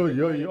forgot.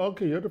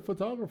 You're the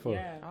photographer.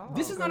 Yeah.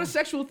 This is not a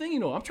sexual thing, you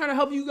know. I'm trying to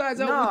help you guys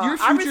out No, with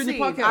your I future in the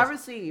receive, podcast. I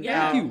receive.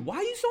 Thank you. Why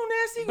are you so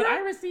nasty, But girl? I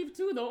received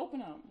too, though.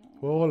 Open up.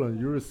 Well, hold on.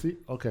 You receive?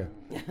 Okay.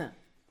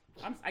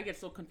 I get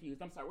so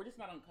confused. I'm sorry. We're just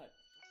not uncut.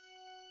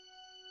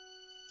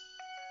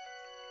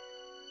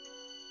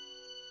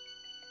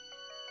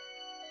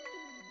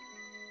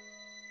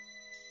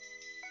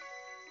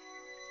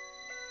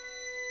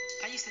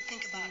 I used to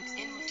think about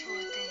immature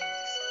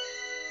things.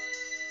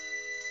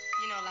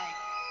 You know, like,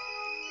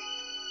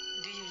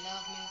 do you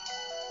love me?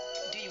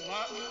 Do you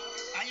want me?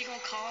 Are you gonna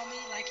call me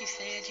like you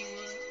said you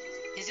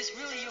would? Is this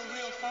really your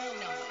real phone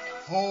number?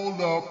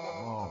 Hold up.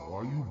 Oh,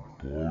 why you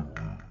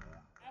bugging?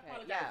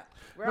 Yeah.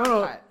 We're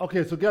No. uncut.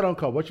 Okay, so get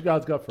uncut. What you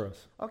guys got for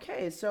us?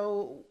 Okay,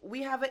 so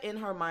we have an In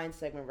Her Mind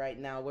segment right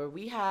now where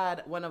we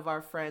had one of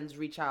our friends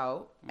reach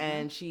out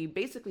and she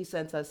basically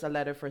sent us a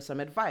letter for some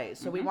advice.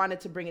 So we wanted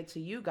to bring it to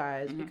you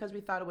guys because we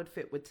thought it would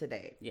fit with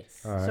today.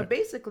 Yes. All right. So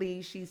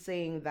basically, she's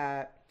saying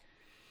that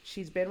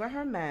she's been with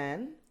her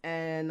man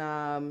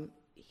and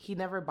he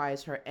never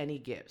buys her any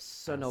gifts.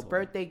 So no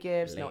birthday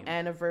gifts, no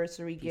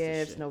anniversary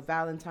gifts, no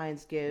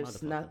Valentine's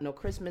gifts, no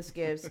Christmas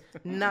gifts,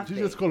 nothing.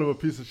 You just call him a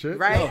piece of shit?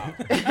 Right?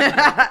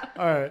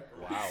 All right.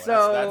 Wow.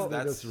 So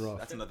that's rough.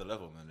 That's another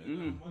level,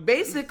 man.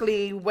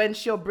 Basically, when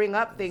she'll bring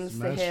up things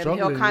to Man's him,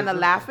 struggling, he'll kind of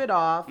isn't laugh it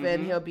off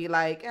and he'll be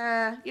like,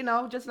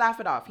 just laugh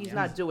it off. He's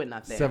not doing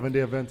nothing.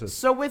 7-day Adventist.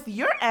 So with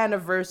your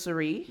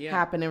anniversary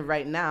happening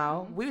right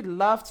now, we'd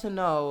love to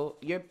know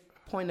your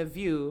point of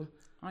view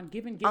on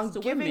giving gifts to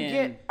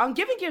women. On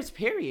giving gifts,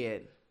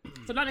 period.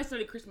 So not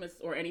necessarily Christmas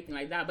or anything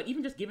like that, but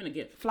even just giving a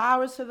gift.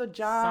 Flowers to the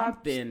job.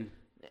 Something.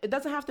 It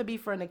doesn't have to be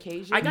for an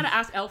occasion. I gotta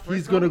ask Elle first.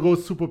 He's going to go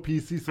super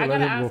PC, so I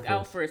let gotta him go ask Elle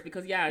first. first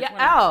because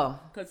Elle.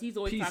 Because he's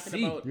always PC.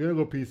 talking about. You're going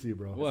to go PC,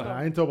 bro. What?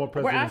 I ain't talking about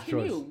We're President's asking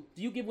choice. you.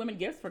 Do you give women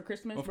gifts for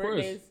Christmas, Of course.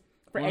 birthdays,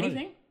 for 100.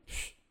 anything?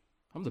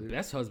 I'm the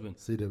best husband.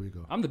 See, there we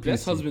go. I'm the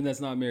best PC. husband that's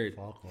not married.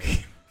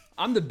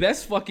 I'm the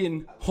best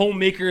fucking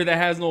homemaker that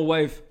has no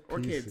wife Or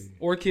kids.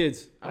 or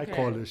kids. I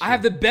call this shit. I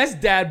have the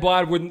best dad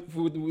bod with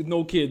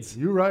no kids.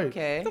 You right.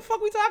 Okay. What the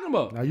fuck we talking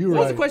about? Now you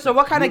What's right. the question? So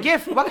what kind of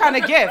gift? What kind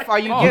of gift are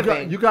you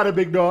giving? You got it,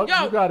 big dog.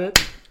 Yo. You got it.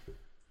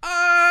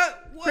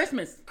 What?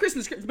 Christmas.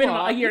 It's been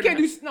about a year You can't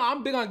now. do. No,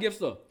 I'm big on gifts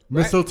though.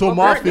 Mistletoe Well,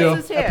 Mafia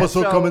Christmas is here,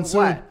 episode so coming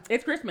soon. what?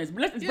 It's Christmas.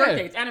 It's Yeah.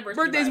 birthday. It's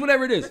anniversary. Birthdays, right?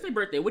 whatever it is. Let's say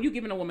birthday. What are you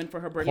giving a woman for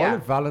her birthday? Call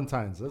it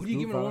Valentine's. Let's What are you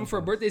do giving a woman for a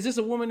Valentine's. birthday? Is this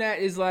a woman that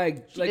is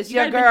like It's You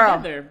your guys been girl.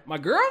 together. my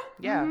girl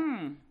Yeah.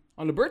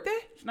 on the birthday?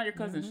 She's not your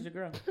cousin. She's your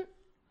girl.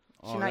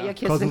 She's not your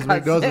kissing Cousins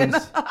make cousin.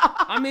 dozens.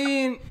 I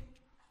mean,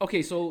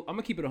 okay, so I'm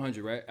gonna keep it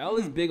 100, right? Elle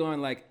is big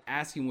on like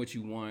asking what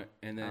you want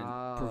and then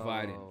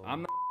providing.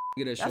 I'm not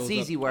that That's shows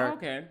easy up. work.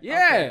 Okay. Yeah,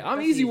 Okay, I'm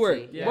that's easy easy. work.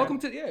 Yeah. Welcome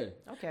to yeah.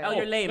 Okay. L,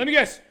 you're lame. Let me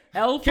guess.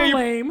 L for Okay,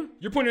 lame.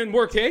 You're putting in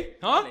work, hey?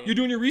 Huh? You're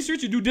doing your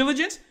research, your due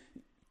diligence.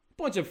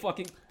 Bunch of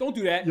fucking. Don't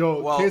do that.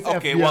 Yo, Well, case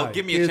okay. FBI, Well,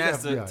 give me a case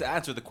chance FBI. to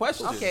answer the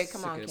question. Okay,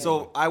 come on.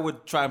 So I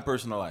would try and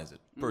personalize it.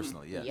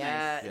 Personally, yes.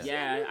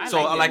 Yeah. I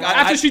So like like, that.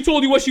 After she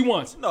told you what she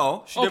wants.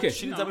 No, she Okay.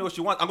 didn't tell me what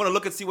she wants. I'm gonna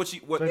look and see what she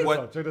what. Check this what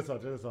out. Check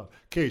this out.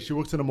 Okay, she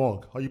works in the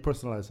morgue. How you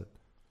personalize it?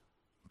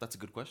 That's a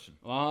good question.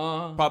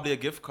 Uh, Probably a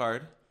gift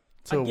card.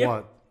 To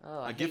what?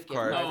 Oh, A gift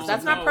card. No,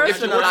 That's not no. If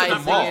she works in a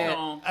personalizing mall. it.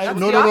 No. That's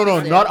No, the no,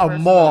 opposite. not a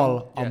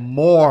mall, a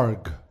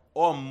morgue.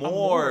 Or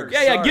morgue.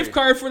 yeah, sorry. gift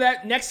card for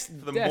that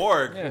next. The death.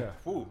 morgue. Yeah.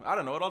 Ooh, I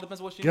don't know. It all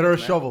depends on what she Get her a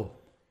needs, man. shovel.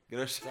 Get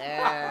her a shovel.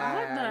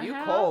 Yeah, you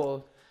hell?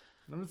 cold.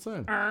 I'm just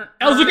saying.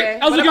 Elle's looking, Okay.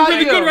 Elle's What looking about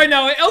really you? good right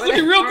now. Elle's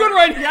looking real good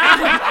right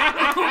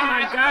now. Oh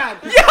my God.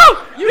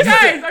 Yo, you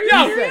guys, Are you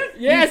yo, serious?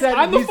 yes, He said-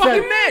 I'm the he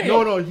fucking said- man.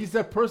 No, he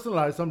said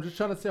personalized. So I'm just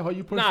trying to say how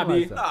you Nah,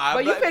 B. personalize that. Nah,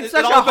 But you picked it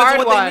such all a depends on hard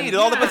what one. they need. It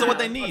all depends on what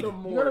they need. You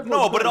gotta go-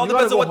 No, but it all you depends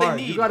gotta on go what they hard.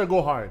 need. You gotta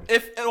go hard.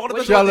 If it all depends on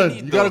what Sheldon, they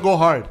need. you gotta though. go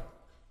hard.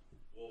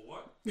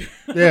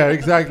 Yeah,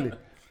 exactly.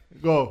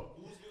 Go.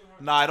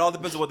 Nah, it all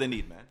depends on what they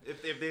need, man.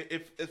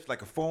 If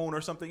like a phone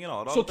or something, you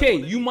know. It all So, depends on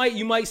okay, what they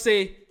you might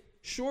say,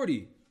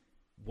 Shorty,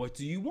 what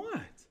do you want?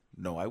 need.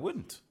 No, I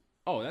wouldn't.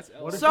 Oh, that's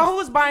Elle. So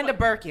who's buying the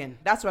Birkin?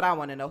 That's what I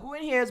want to know. Who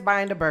in here is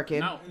buying the Birkin?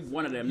 No,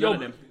 one of them. Yo, None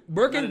of them.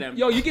 Birkin. None of them.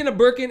 Yo, you getting a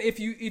Birkin if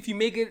you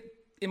make it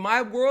in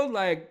my world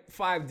like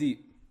 5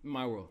 deep. In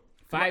my world,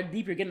 5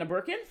 deep. You're getting a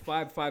Birkin?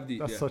 five deep.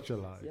 That's yeah. such a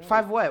lie.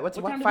 5 what? What's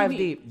What what? kind do 5 you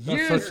deep. That's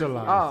Years. such a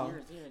lie. Oh,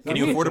 Can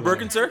you afford a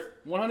Birkin, sir?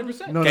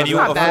 100%. No, Can you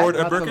not bad. afford a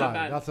That's a Birkin?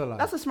 lie. That's a lie.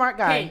 that's a smart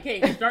guy.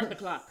 Okay, start the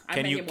clock. I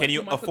Can met you him, can what, you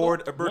 2 months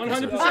afford ago? a Birkin?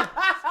 100%. sir?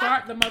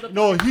 Start the mother.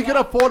 No, he can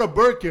afford a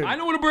Birkin. I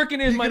know what a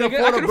Birkin is, He my can nigga.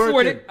 afford I a can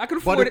afford Birkin. it. I can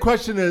But afford the it.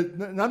 question is,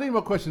 not even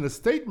a question. The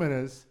statement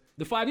is,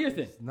 The 5-year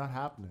thing. not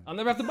happening. I'll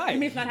never have to buy You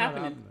mean it. it's not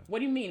happening? What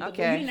do you mean?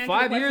 Okay. You didn't answer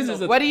 5 the years question, is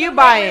though. a- What are you Wait,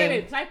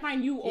 buying? I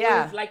find you always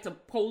Yeah. like to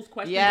pose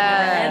questions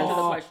Yes. and never answer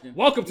the question.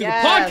 Welcome to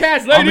Yes. the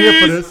podcast, ladies. I'm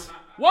here for this.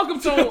 Welcome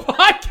to So, the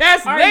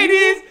podcast, Are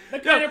ladies. you the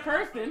kind of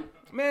person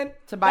Man,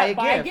 To buy a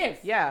that gift.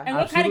 gifts? Yeah. And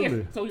what kind of Absolutely.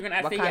 gifts? So you're gonna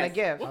ask What say kind yes. of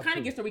gift? What kind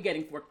of gifts are we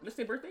getting for? Let's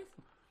say birthdays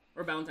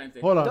or Valentine's Day.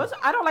 Hold on. Those,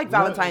 I don't like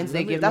Valentine's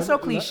Day gift. That's so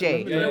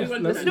cliche. Let's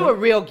let- do a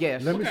real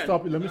gift. Let me Okay.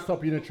 stop. Let me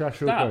stop you in the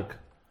trash real Stop. quick.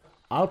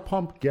 I'll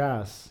pump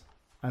gas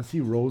and see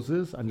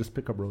roses and just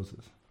pick up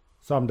roses.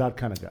 So I'm that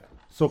kind of guy.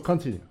 So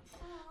continue.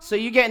 So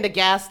you getting the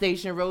gas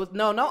station rose?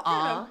 No. No.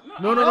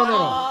 we're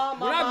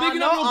not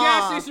bigging up no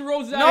gas station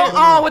roses No,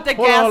 out here. with the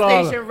Hold gas on, hold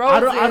on. station I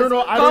roses. don't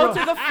know. I Go don't to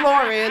know. the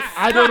florist.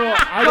 I don't know.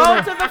 I Go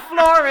don't to know. the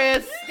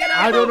florist.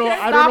 I don't know. I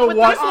Stop don't know with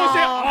what. This one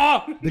said,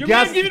 oh, The your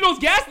gas- man giving those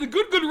the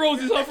good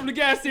roses huh, from the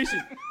gas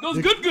station. Those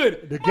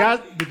good.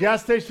 The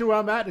gas station where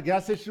I'm at, the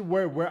gas station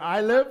where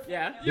I live,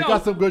 Yeah. they Yo.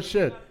 got some good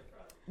shit.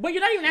 But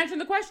you're not even answering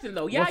the question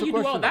though. Yeah, What's the you do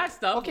all question? that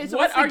stuff. Okay, so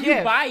what what's the are you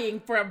gift? buying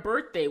for a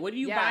birthday? What are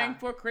you Yeah. buying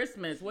for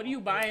Christmas? What are you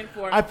buying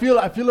for? I feel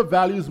the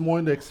value is more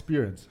in the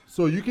experience.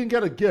 So you can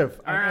get a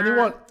gift. And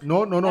anyone,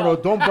 no,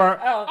 don't burn.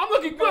 Oh, I'm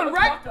looking good,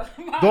 right?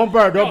 Don't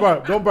burn.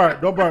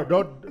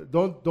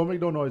 Don't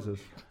make no noises.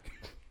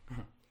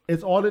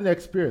 It's all in the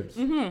experience,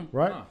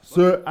 right?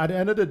 So at the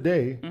end of the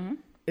day,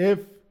 if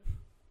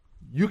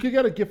you could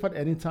get a gift at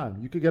any time,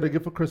 you could get a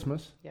gift for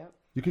Christmas. Yep.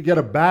 You could get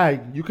a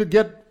bag. You could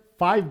get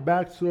 5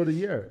 bags throughout the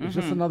year. It's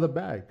just another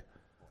bag,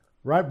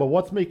 right? But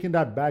what's making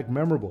that bag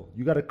memorable?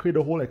 You got to create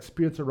a whole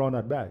experience around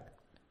that bag.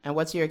 And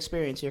what's your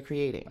experience you're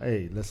creating?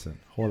 Hey, listen,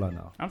 hold on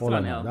now. I'm Hold still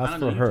on on now. L. That's I don't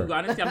for know. her. You two,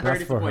 honestly, I'm very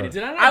That's for her.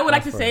 disappointed. I would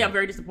like to That's say for I'm her.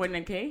 very disappointed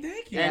in K.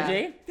 Thank you. And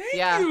J.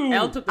 Yeah.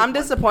 L took this I'm one.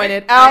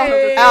 disappointed.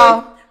 Hey.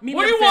 L. Me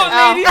What do you upset.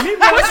 want, ladies?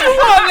 What you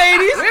want,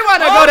 ladies? We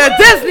want to go to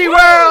Disney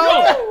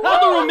World. I'm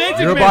the romantic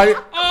You're man. buying-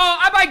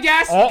 I buy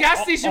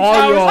gas station all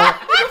flowers. y'all-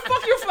 What the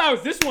fuck your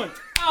flowers? This one.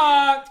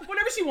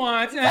 Whatever she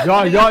wants.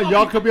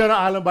 Y'all could be on an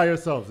island by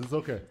yourselves. It's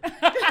okay.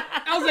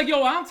 I was like,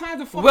 yo, I don't have time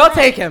to fuck We'll around.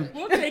 take him.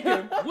 We'll take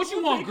him. What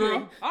you want,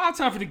 girl? I don't have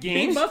time for the Big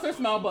games. bus or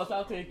small bus?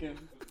 I'll take him.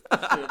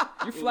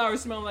 Your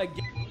flowers smell like.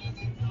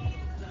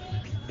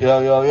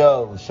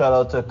 Yo. Shout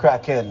out to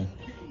Kraken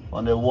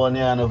on the 1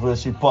 year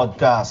anniversary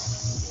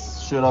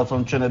podcast. Shout out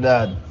from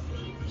Trinidad.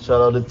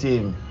 Shout out the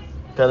team.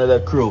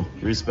 Canada crew.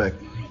 Respect.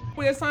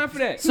 Wait, there's time for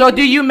that. So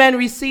do you men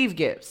receive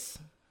gifts?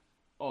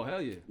 Oh,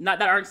 hell yeah. Not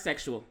that aren't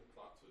sexual.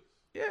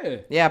 Yeah.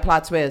 Yeah,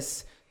 plot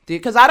twist.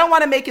 Because I don't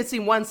want to make it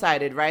seem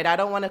one-sided, right? I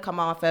don't want to come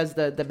off as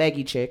the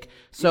beggy chick.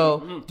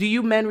 So do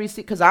you men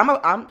receive? Because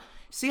I'm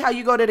see how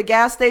you go to the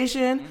gas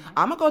station?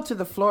 I'm gonna go to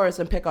the florist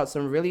and pick out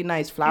some really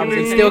nice flowers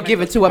and still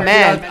give it to a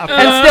man.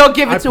 And still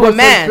give it to a personally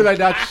man. feel like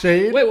that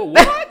shade. Wait,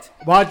 what?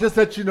 Well, I just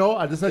let you know.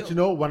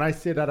 When I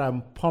say that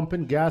I'm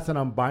pumping gas and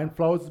I'm buying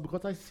flowers, it's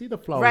because I see the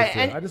flowers. Right,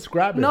 there. and I just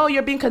grab it. No,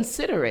 you're being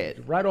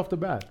considerate. Right off the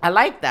bat. I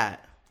like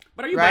that.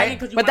 But are you Right? buying it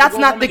because you But wanna that's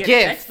go not home the and get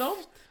gift. Sex, though?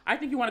 I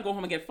think you want to go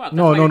home and get fucked.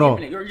 No. That's why you're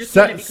giving it. You're just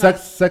doing it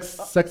because-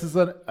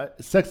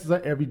 Sex is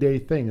an everyday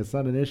thing. It's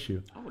not an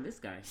issue. Oh, this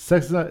guy.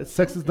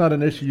 Sex is not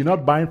an issue. You're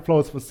not buying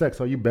flowers for sex.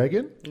 Are you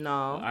begging?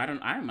 No.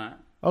 I'm not.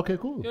 Okay,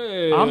 cool.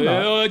 Hey, I'm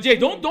not. Jay,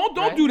 don't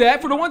do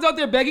that. For the ones out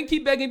there begging,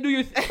 keep begging. Do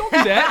your don't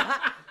do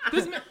that.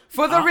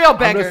 For the real I'm just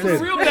beggars.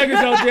 saying- Real beggars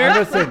out there. I'm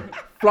just saying,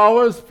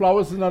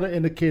 flowers is not an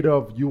indicator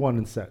of you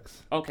wanting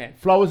sex. Okay.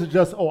 Flowers is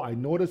just, I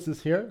noticed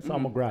this here, so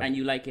I'm gonna grab it. And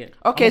you like it.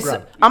 Okay, I'ma so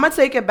grab it. I'm gonna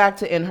take it back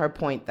to in her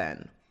point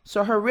then.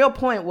 So her real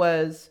point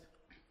was,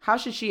 how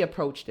should she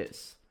approach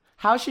this?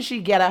 How should she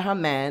get at her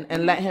man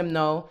and let him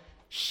know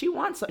she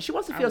wants to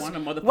feel? want a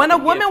motherfucking When a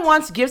woman gift.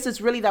 wants gifts,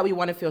 it's really that we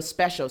want to feel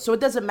special. So it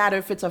doesn't matter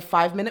if it's a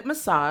 5-minute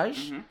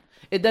massage.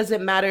 It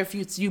doesn't matter if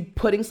you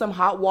putting some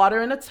hot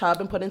water in a tub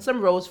and putting some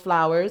rose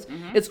flowers.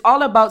 It's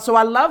all about. So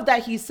I love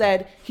that he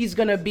said he's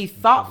gonna be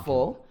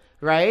thoughtful,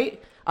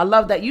 right? I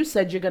love that you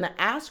said you're gonna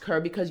ask her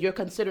because you're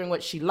considering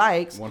what she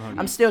likes. 100.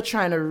 I'm still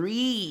trying to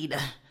read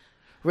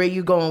where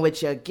you going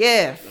with your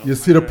gift. You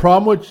see the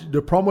problem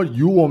with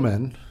you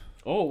women.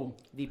 Oh.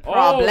 The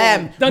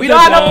problem. Dun, We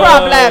dun, don't have no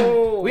dun.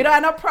 problem. We don't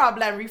have no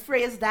problem.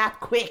 Rephrase that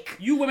quick.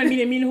 You women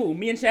mean who?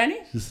 Me and Channy?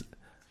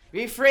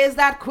 Rephrase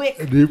that quick.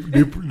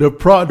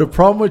 The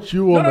problem with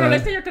you No, women. no,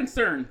 let's say you're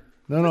concerned.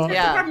 No. Let's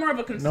have more of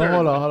a concern.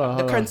 No, hold on.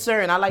 The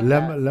concern. I like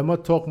let that. Me, let me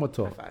talk my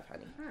talk.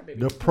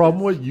 The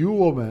problem with you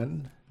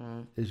women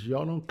is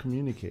y'all don't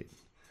communicate.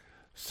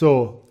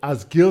 So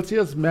as guilty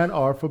as men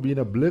are for being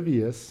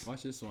oblivious,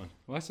 Watch this one.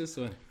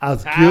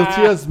 as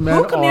guilty as men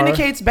Who are,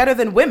 communicates better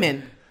than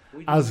women?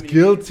 as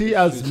guilty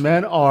as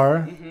men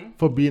are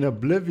for being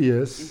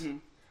oblivious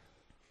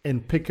in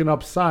picking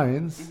up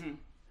signs,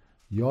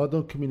 y'all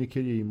don't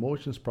communicate your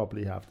emotions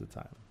properly half the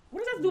time. What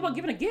does that have to do about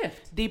giving a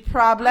gift? The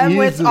problem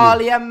with Easily.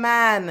 all your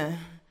man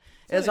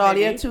is all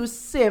baby. you're too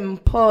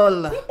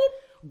simple.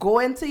 Go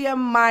into your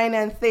mind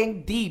and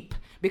think deep.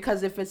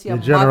 Because if it's your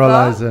You're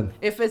generalizing. mother,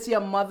 if it's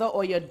your mother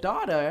or your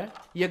daughter,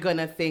 you're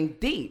gonna think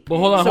deep. But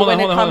hold on, so hold on, when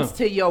hold it on, hold comes on.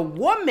 to your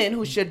woman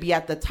who should be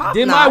at the top,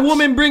 Did my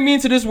woman bring me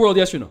into this world?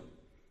 Yes or no?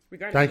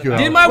 Thank you, Al.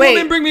 Did my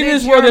woman bring me into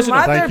this world? Yes or no?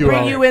 Did your mother Thank you, bring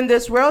Al. you in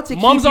this world to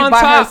Mom's keep you on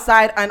by top. her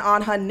side and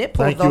on her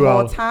nipples Thank the you, whole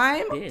Al.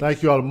 time?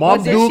 Thank you, Al. Or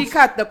Mom did she Dukes.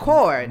 cut the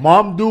cord?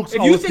 Mom Dukes. If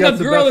you always think a gets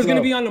the girl best is gonna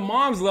love. be on the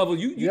mom's level,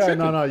 you Yeah,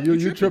 tripping. no,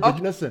 you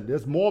tripping. Listen,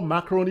 there's more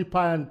macaroni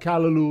pie and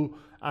callaloo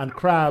and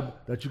crab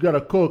that you gotta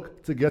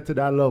cook to get to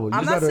that level. You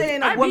I'm not gotta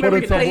saying a put woman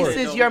in some work.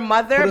 replaces your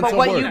mother, Put in but some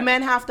what work. you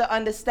men have to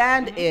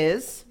understand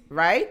is,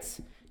 right?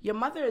 Your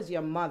mother is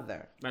your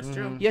mother. That's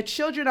true. Your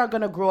children are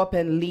gonna grow up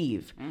and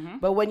leave.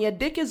 But when your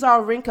dick is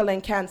all wrinkled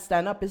and can't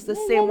stand up, it's the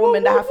same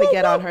woman that have to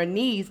get on her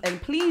knees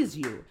and please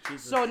you.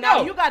 So now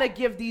Yo. you gotta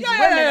give these Yeah,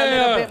 women yeah, a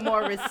little yeah. bit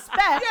more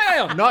respect.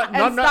 Yeah.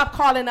 And stop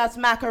calling us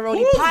macaroni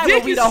Whose pie dick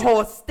when we is the she-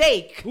 whole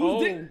steak.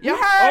 Whose dick? You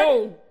heard?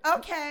 Oh.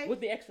 Okay.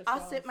 With the extra I'll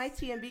sauce. sip my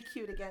tea and be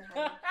cute again.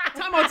 honey.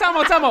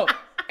 Time out.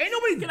 Ain't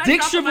nobody Can I dick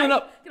drop a shriveling mic?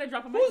 up. Can I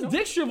drop a mic? Who's No?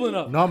 dick shriveling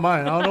up? Not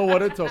mine. I don't know what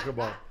they're talking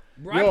about.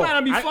 Bro, I plan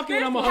on be fucking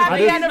and I'm a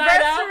Happy husband.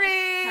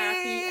 anniversary!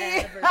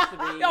 Happy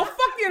anniversary. Yo, fuck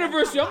the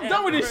anniversary. I'm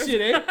done with this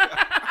shit, eh?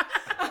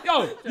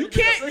 Yo, you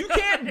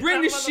can't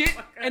bring this shit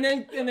and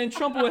then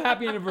trumpet with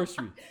happy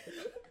anniversary.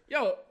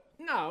 Yo,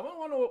 nah, I don't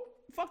want to.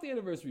 Fuck the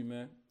anniversary,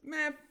 man.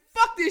 Man,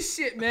 fuck this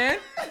shit, man.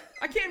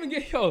 I can't even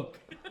get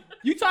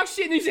You talk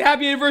shit and you say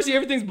happy anniversary,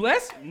 everything's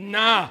blessed?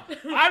 Nah,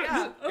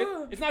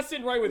 it's not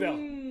sitting right with L.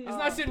 It's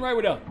not sitting right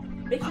with L.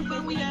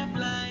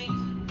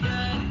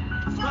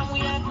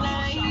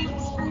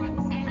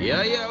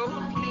 Yeah, yo.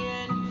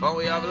 Fun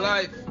we have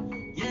life.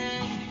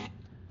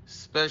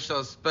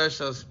 Special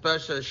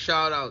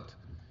shout out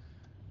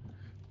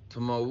to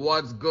my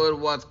what's good,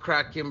 what's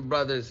cracking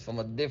brothers from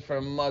a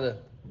different mother.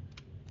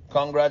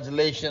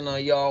 Congratulations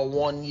on y'all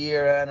 1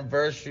 year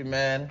anniversary,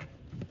 man.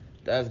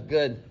 That's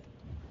good.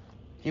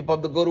 Keep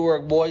up the good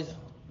work, boys.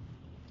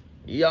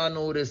 Y'all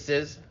know who this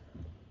is.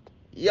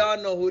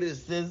 Y'all know who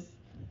this is.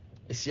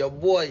 It's your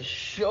boy,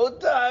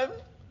 Showtime.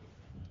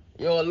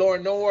 Yo,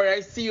 Lauren, don't worry.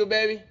 I see you,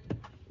 baby.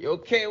 Yo,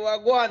 K,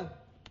 Wagwan.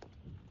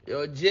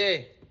 Yo,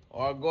 Jay,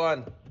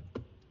 Wagwan.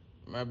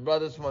 My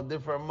brothers from a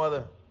different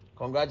mother.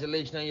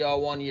 Congratulations on y'all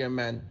 1 year,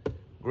 man.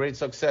 Great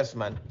success,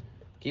 man.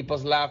 Keep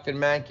us laughing,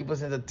 man. Keep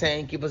us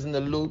entertained. Keep us in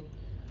the loop.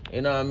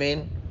 You know what I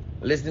mean?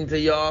 Listening to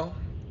y'all.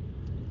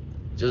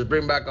 Just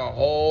bring back a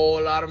whole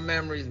lot of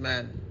memories,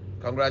 man.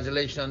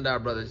 Congratulations on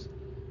that, brothers.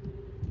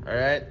 All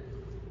right?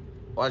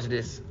 Watch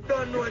this.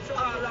 Don't know it's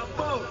all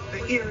about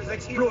the ears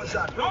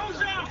explosion.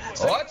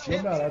 Watch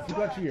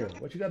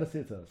it. What you got to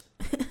say to us?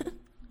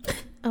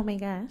 Oh my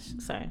gosh.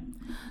 Sorry.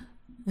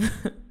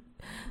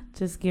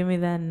 Just give me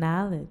that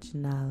knowledge.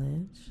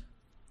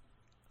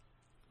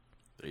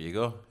 There you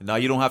go. Now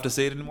you don't have to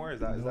say it anymore. Is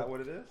that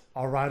what it is?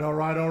 All right.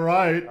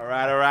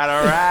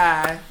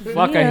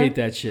 Fuck, I hate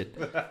that shit.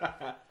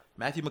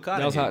 Matthew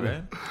That was McConaughey, hot.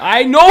 man.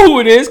 I know who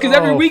it is because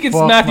every week it's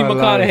fuck Matthew my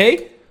McConaughey.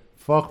 life.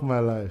 Fuck my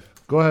life.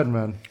 Go ahead,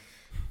 man.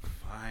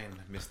 Fine,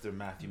 Mr.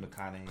 Matthew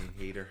McConaughey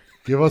hater.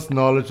 Give us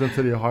knowledge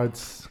until your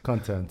heart's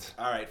content.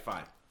 All right,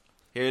 fine.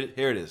 Here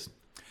it is.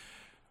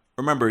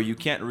 Remember, you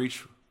can't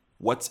reach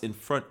what's in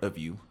front of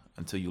you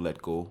until you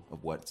let go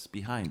of what's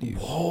behind you.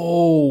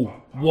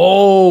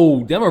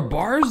 Whoa. Them are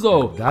bars,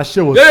 though. That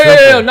shit was simple.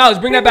 simple. Now, let's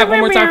bring that back one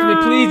more time for me,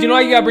 please. You know how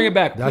you gotta bring it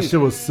back. That shit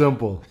was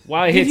simple.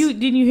 Why it hits?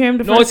 Didn't you hear him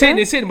the No, first it's hitting,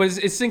 time? it's hitting,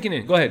 but it's sinking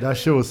in. Go ahead. That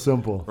shit was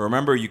simple.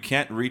 Remember, you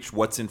can't reach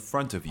what's in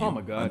front of you Oh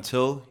my God.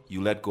 until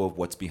you let go of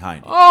what's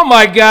behind you. Oh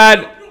my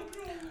God.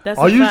 That's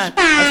Are a you fact.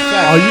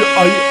 are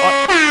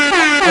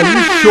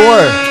you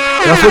sure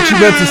that's what you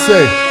meant to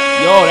say?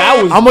 Yo,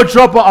 that was. I'm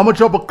gonna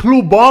drop a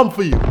clue bomb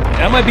for you.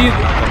 That might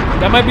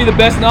be the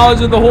best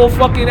knowledge of the whole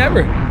fucking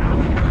ever.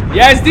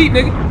 Yeah, it's deep,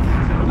 nigga.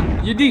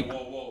 You're deep.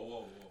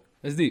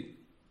 It's deep.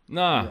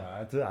 Nah.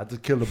 I had to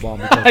kill the bomb.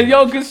 Because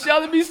Yo, cause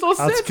Sheldon be so I had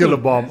sensitive. to kill the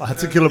bomb. I had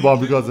to kill the bomb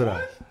because of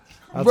that.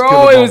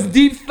 Bro, it was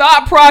deep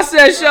thought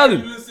process,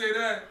 Sheldon.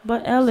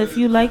 But L, if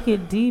you like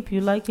it deep,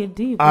 you like it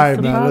deep. All right, What's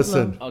the man. problem?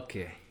 Listen.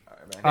 Okay.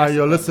 All right,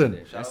 yo,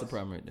 listen. That's the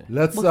problem right there.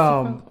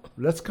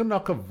 Let's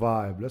connect a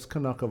vibe. Let's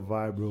connect a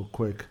vibe real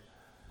quick.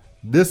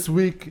 This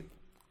week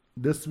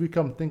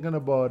I'm thinking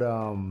about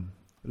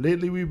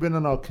lately we've been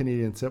on our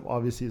Canadian tip.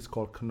 Obviously it's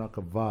called Canuck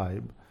a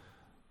Vibe.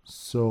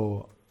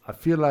 So I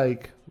feel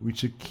like we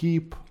should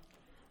keep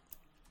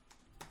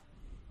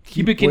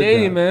it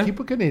Canadian, man. Keep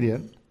it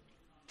Canadian.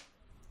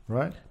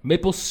 Right?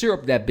 Maple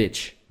syrup that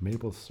bitch.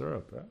 Maple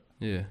syrup, right?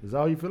 Yeah. Is that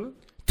how you feel it?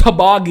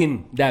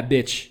 Toboggan that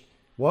bitch.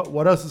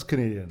 What else is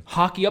Canadian?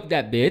 Hockey up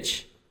that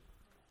bitch.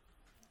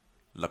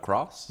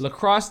 Lacrosse.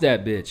 Lacrosse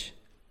that bitch.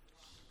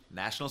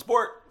 National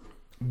sport.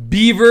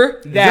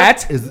 Beaver that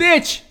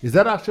bitch. Is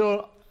that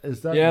actual? Is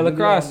that Yeah, really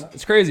lacrosse.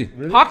 It's crazy.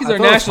 Really? Hockey's I our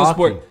thought it was national hockey.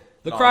 sport.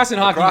 Lacrosse and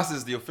hockey. Lacrosse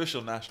is the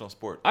official national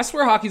sport. I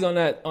swear hockey's on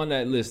that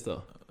list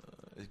though.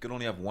 You can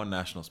only have one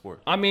national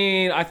sport. I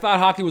mean, I thought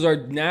hockey was our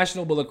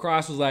national, but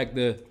lacrosse was like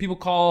people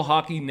call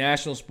hockey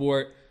national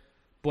sport,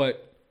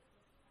 but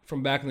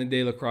from back in the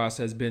day, lacrosse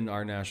has been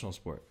our national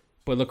sport.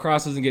 But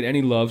lacrosse doesn't get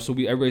any love, so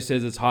everybody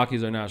says it's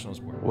hockey's our national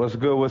sport. What's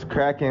good? What's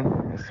cracking?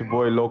 It's your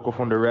boy Local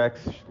from the Rex,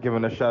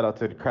 giving a shout out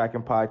to the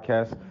Kraken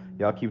podcast.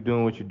 Y'all keep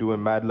doing what you're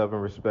doing, mad love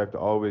and respect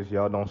always.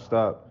 Y'all don't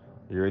stop.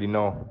 You already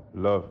know,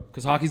 love.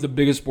 Because hockey's the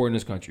biggest sport in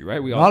this country,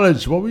 right?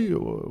 Knowledge. Where we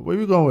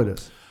going with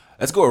this?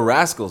 Let's go with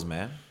Rascals,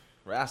 man.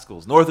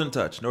 Rascals. Northern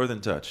Touch.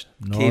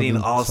 Canadian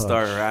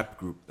all-star rap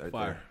group right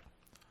there.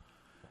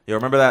 Yo,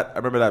 remember that? I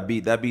remember that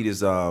beat. That beat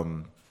is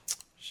RIP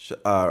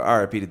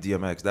to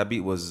DMX. That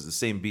beat was the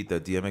same beat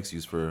that DMX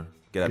used for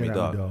Get At Me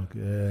Dog.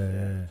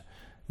 Yeah.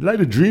 You like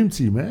the Dream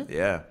Team, man?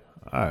 Yeah.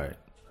 All right.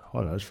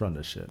 Hold on. Let's run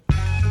this shit.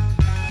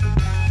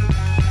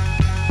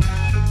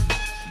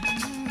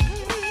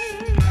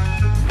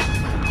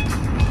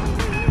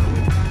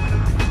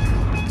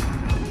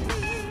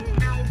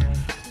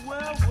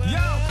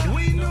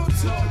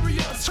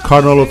 It's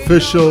Cardinal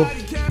Official,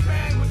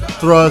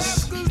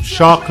 Thrust,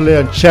 Shockley,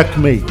 and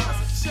Checkmate.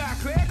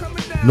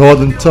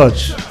 Northern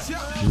Touch,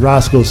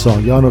 Rascal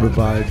song. Y'all know the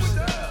vibes.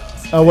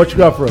 What you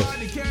got for us?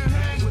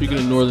 Speaking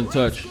of Northern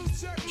Touch,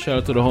 shout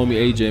out to the homie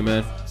AJ,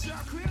 man.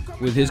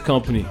 With his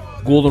company,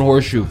 Golden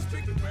Horseshoe.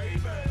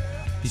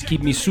 He's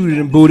keeping me suited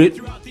and booted.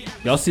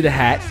 Y'all see the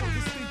hat.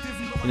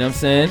 You know what I'm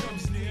saying?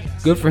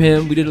 Good for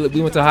him. We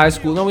went to high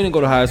school. No, we didn't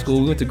go to high school.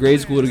 We went to grade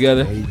school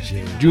together.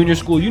 AJ. Junior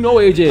school. You know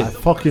AJ. I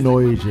fucking know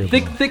AJ.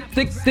 Thick,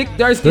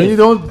 dark skin.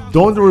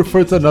 Don't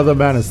refer to another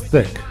man as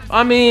thick.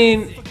 I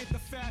mean,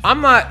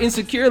 I'm not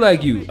insecure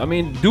like you. I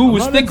mean, dude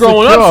was I'm thick not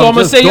growing up, insecure. so I'm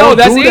gonna say, yo,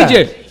 that's do that.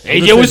 AJ.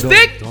 AJ was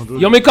thick. You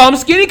want me to call him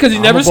skinny because he's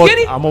never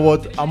skinny? I'm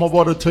about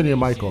to turn your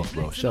mic off,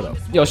 bro. Shut up.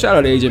 Yo, shout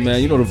out to AJ,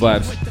 man. You know the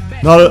vibes.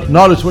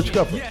 Knowledge, what you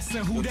got for us?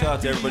 Shout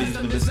out to everybody who's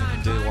been listening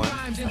from day one.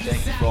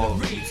 Thank you for all of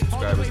the new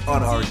subscribers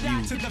on our new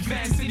What's Good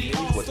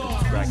with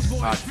Kraken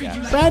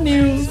podcast. Brand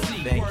new.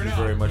 Thank you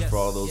very much for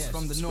all those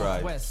who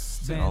subscribe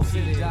and all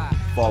the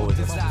followers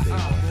us on day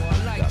one.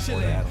 We got more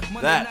to add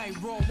on that.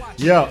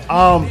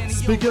 Yeah,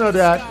 speaking of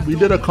that, we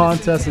did a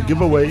contest, a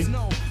giveaway.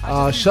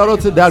 Shout out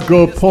to that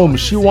girl Poem.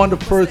 She won the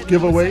first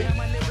giveaway.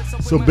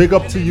 So big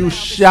up to you,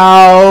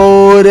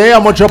 Shouty.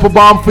 I'm gonna drop a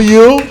bomb for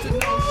you.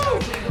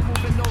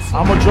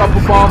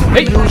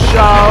 Hey. You,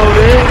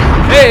 Shouty.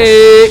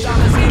 Hey!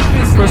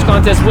 First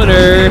contest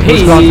winner. Hey!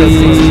 First contest,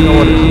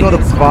 you know the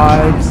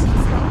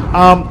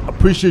vibes.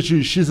 Appreciate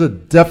you. She's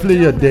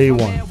definitely a day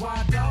one.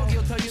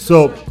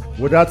 So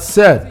with that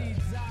said,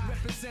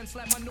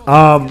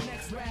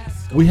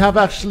 we have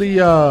actually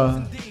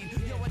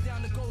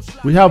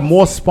we have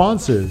more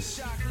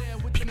sponsors.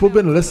 People have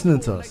been listening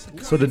to us,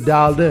 so they're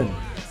dialed in.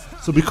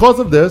 So because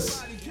of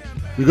this,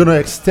 we're gonna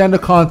extend the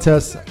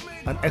contest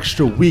an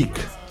extra week.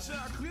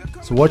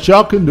 So what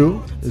y'all can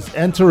do is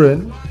enter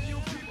in.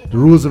 The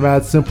rules are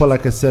mad simple,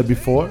 like I said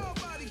before.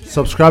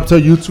 Subscribe to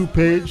our YouTube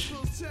page.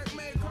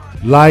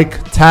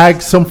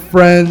 Tag some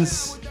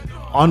friends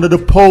under the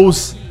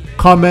post.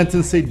 Comment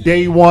and say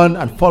day one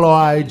and follow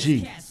our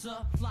IG.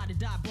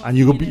 And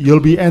you'll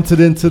be entered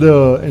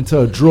into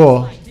a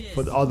draw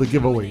for all the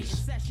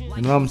giveaways.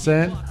 You know what I'm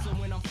saying?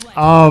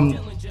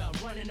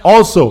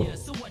 Also,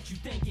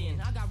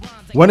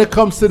 when it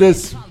comes to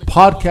this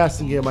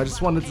podcasting game, I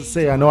just wanted to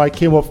say, I know I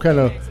came off kind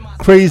of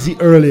crazy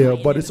earlier,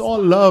 but it's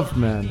all love,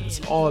 man. It's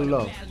all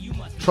love.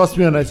 Trust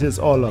me when I say it's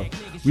all love.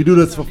 We do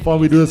this for fun.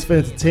 We do this for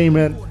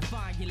entertainment.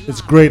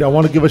 It's great. I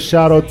want to give a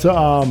shout out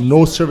to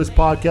No Service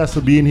Podcast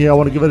for being here. I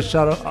want to give it a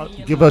shout out. I want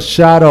to give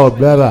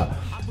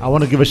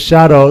a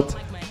shout out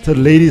to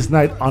Ladies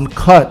Night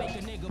Uncut.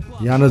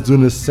 Yana's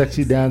doing this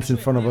sexy dance in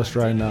front of us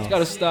right now. You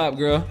gotta stop,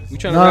 girl. We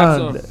trying to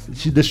rap some.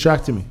 She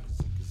distracted me.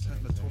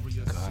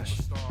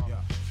 Gosh.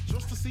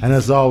 And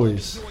as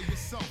always,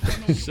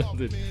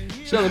 Sheldon,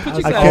 put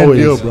your I glass can't on.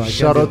 deal, bro.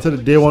 Shout out to the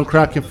Day One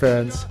Kraken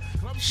fans.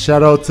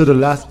 Shout out to the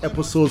last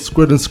episode,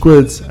 Squid and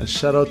Squids. And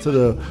shout out to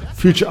the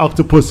future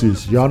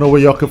Octopussies. Y'all know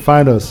where y'all can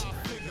find us.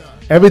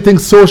 Everything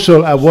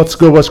social at What's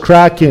Good, What's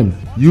Cracking.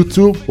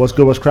 YouTube, What's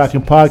Good, What's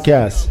Cracking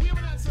Podcast.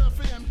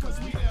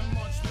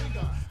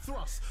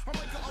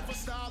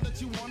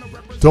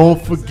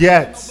 Don't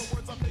forget,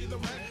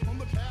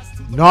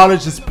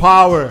 knowledge is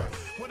power.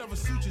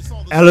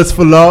 L is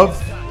for love.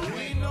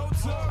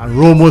 And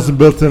Rome wasn't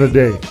built in a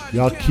day.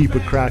 Y'all keep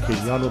it cracking.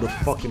 Y'all know the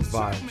fucking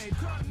vibes.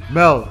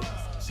 Mel,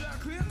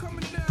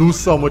 do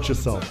some with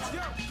yourself.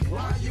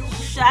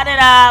 Shut it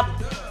up.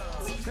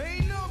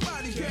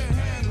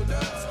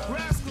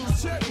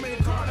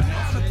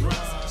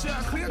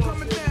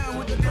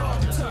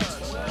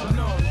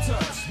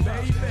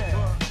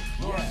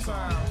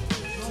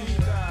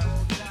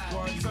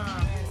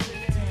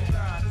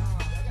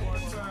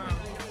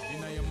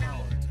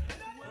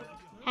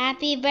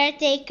 Happy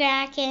birthday,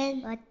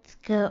 Kraken. Let's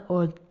go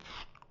on.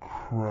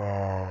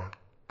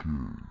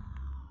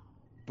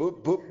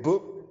 Boop, boop,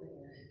 boop.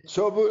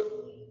 Trouble,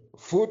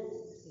 foot,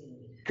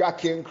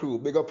 Kraken crew.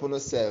 Big up on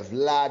yourself.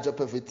 Large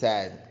up every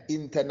time.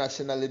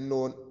 Internationally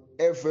known.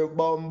 Every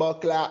bomber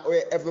clock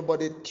where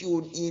everybody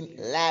tune in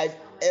live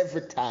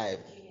every time.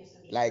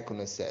 Like on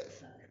yourself.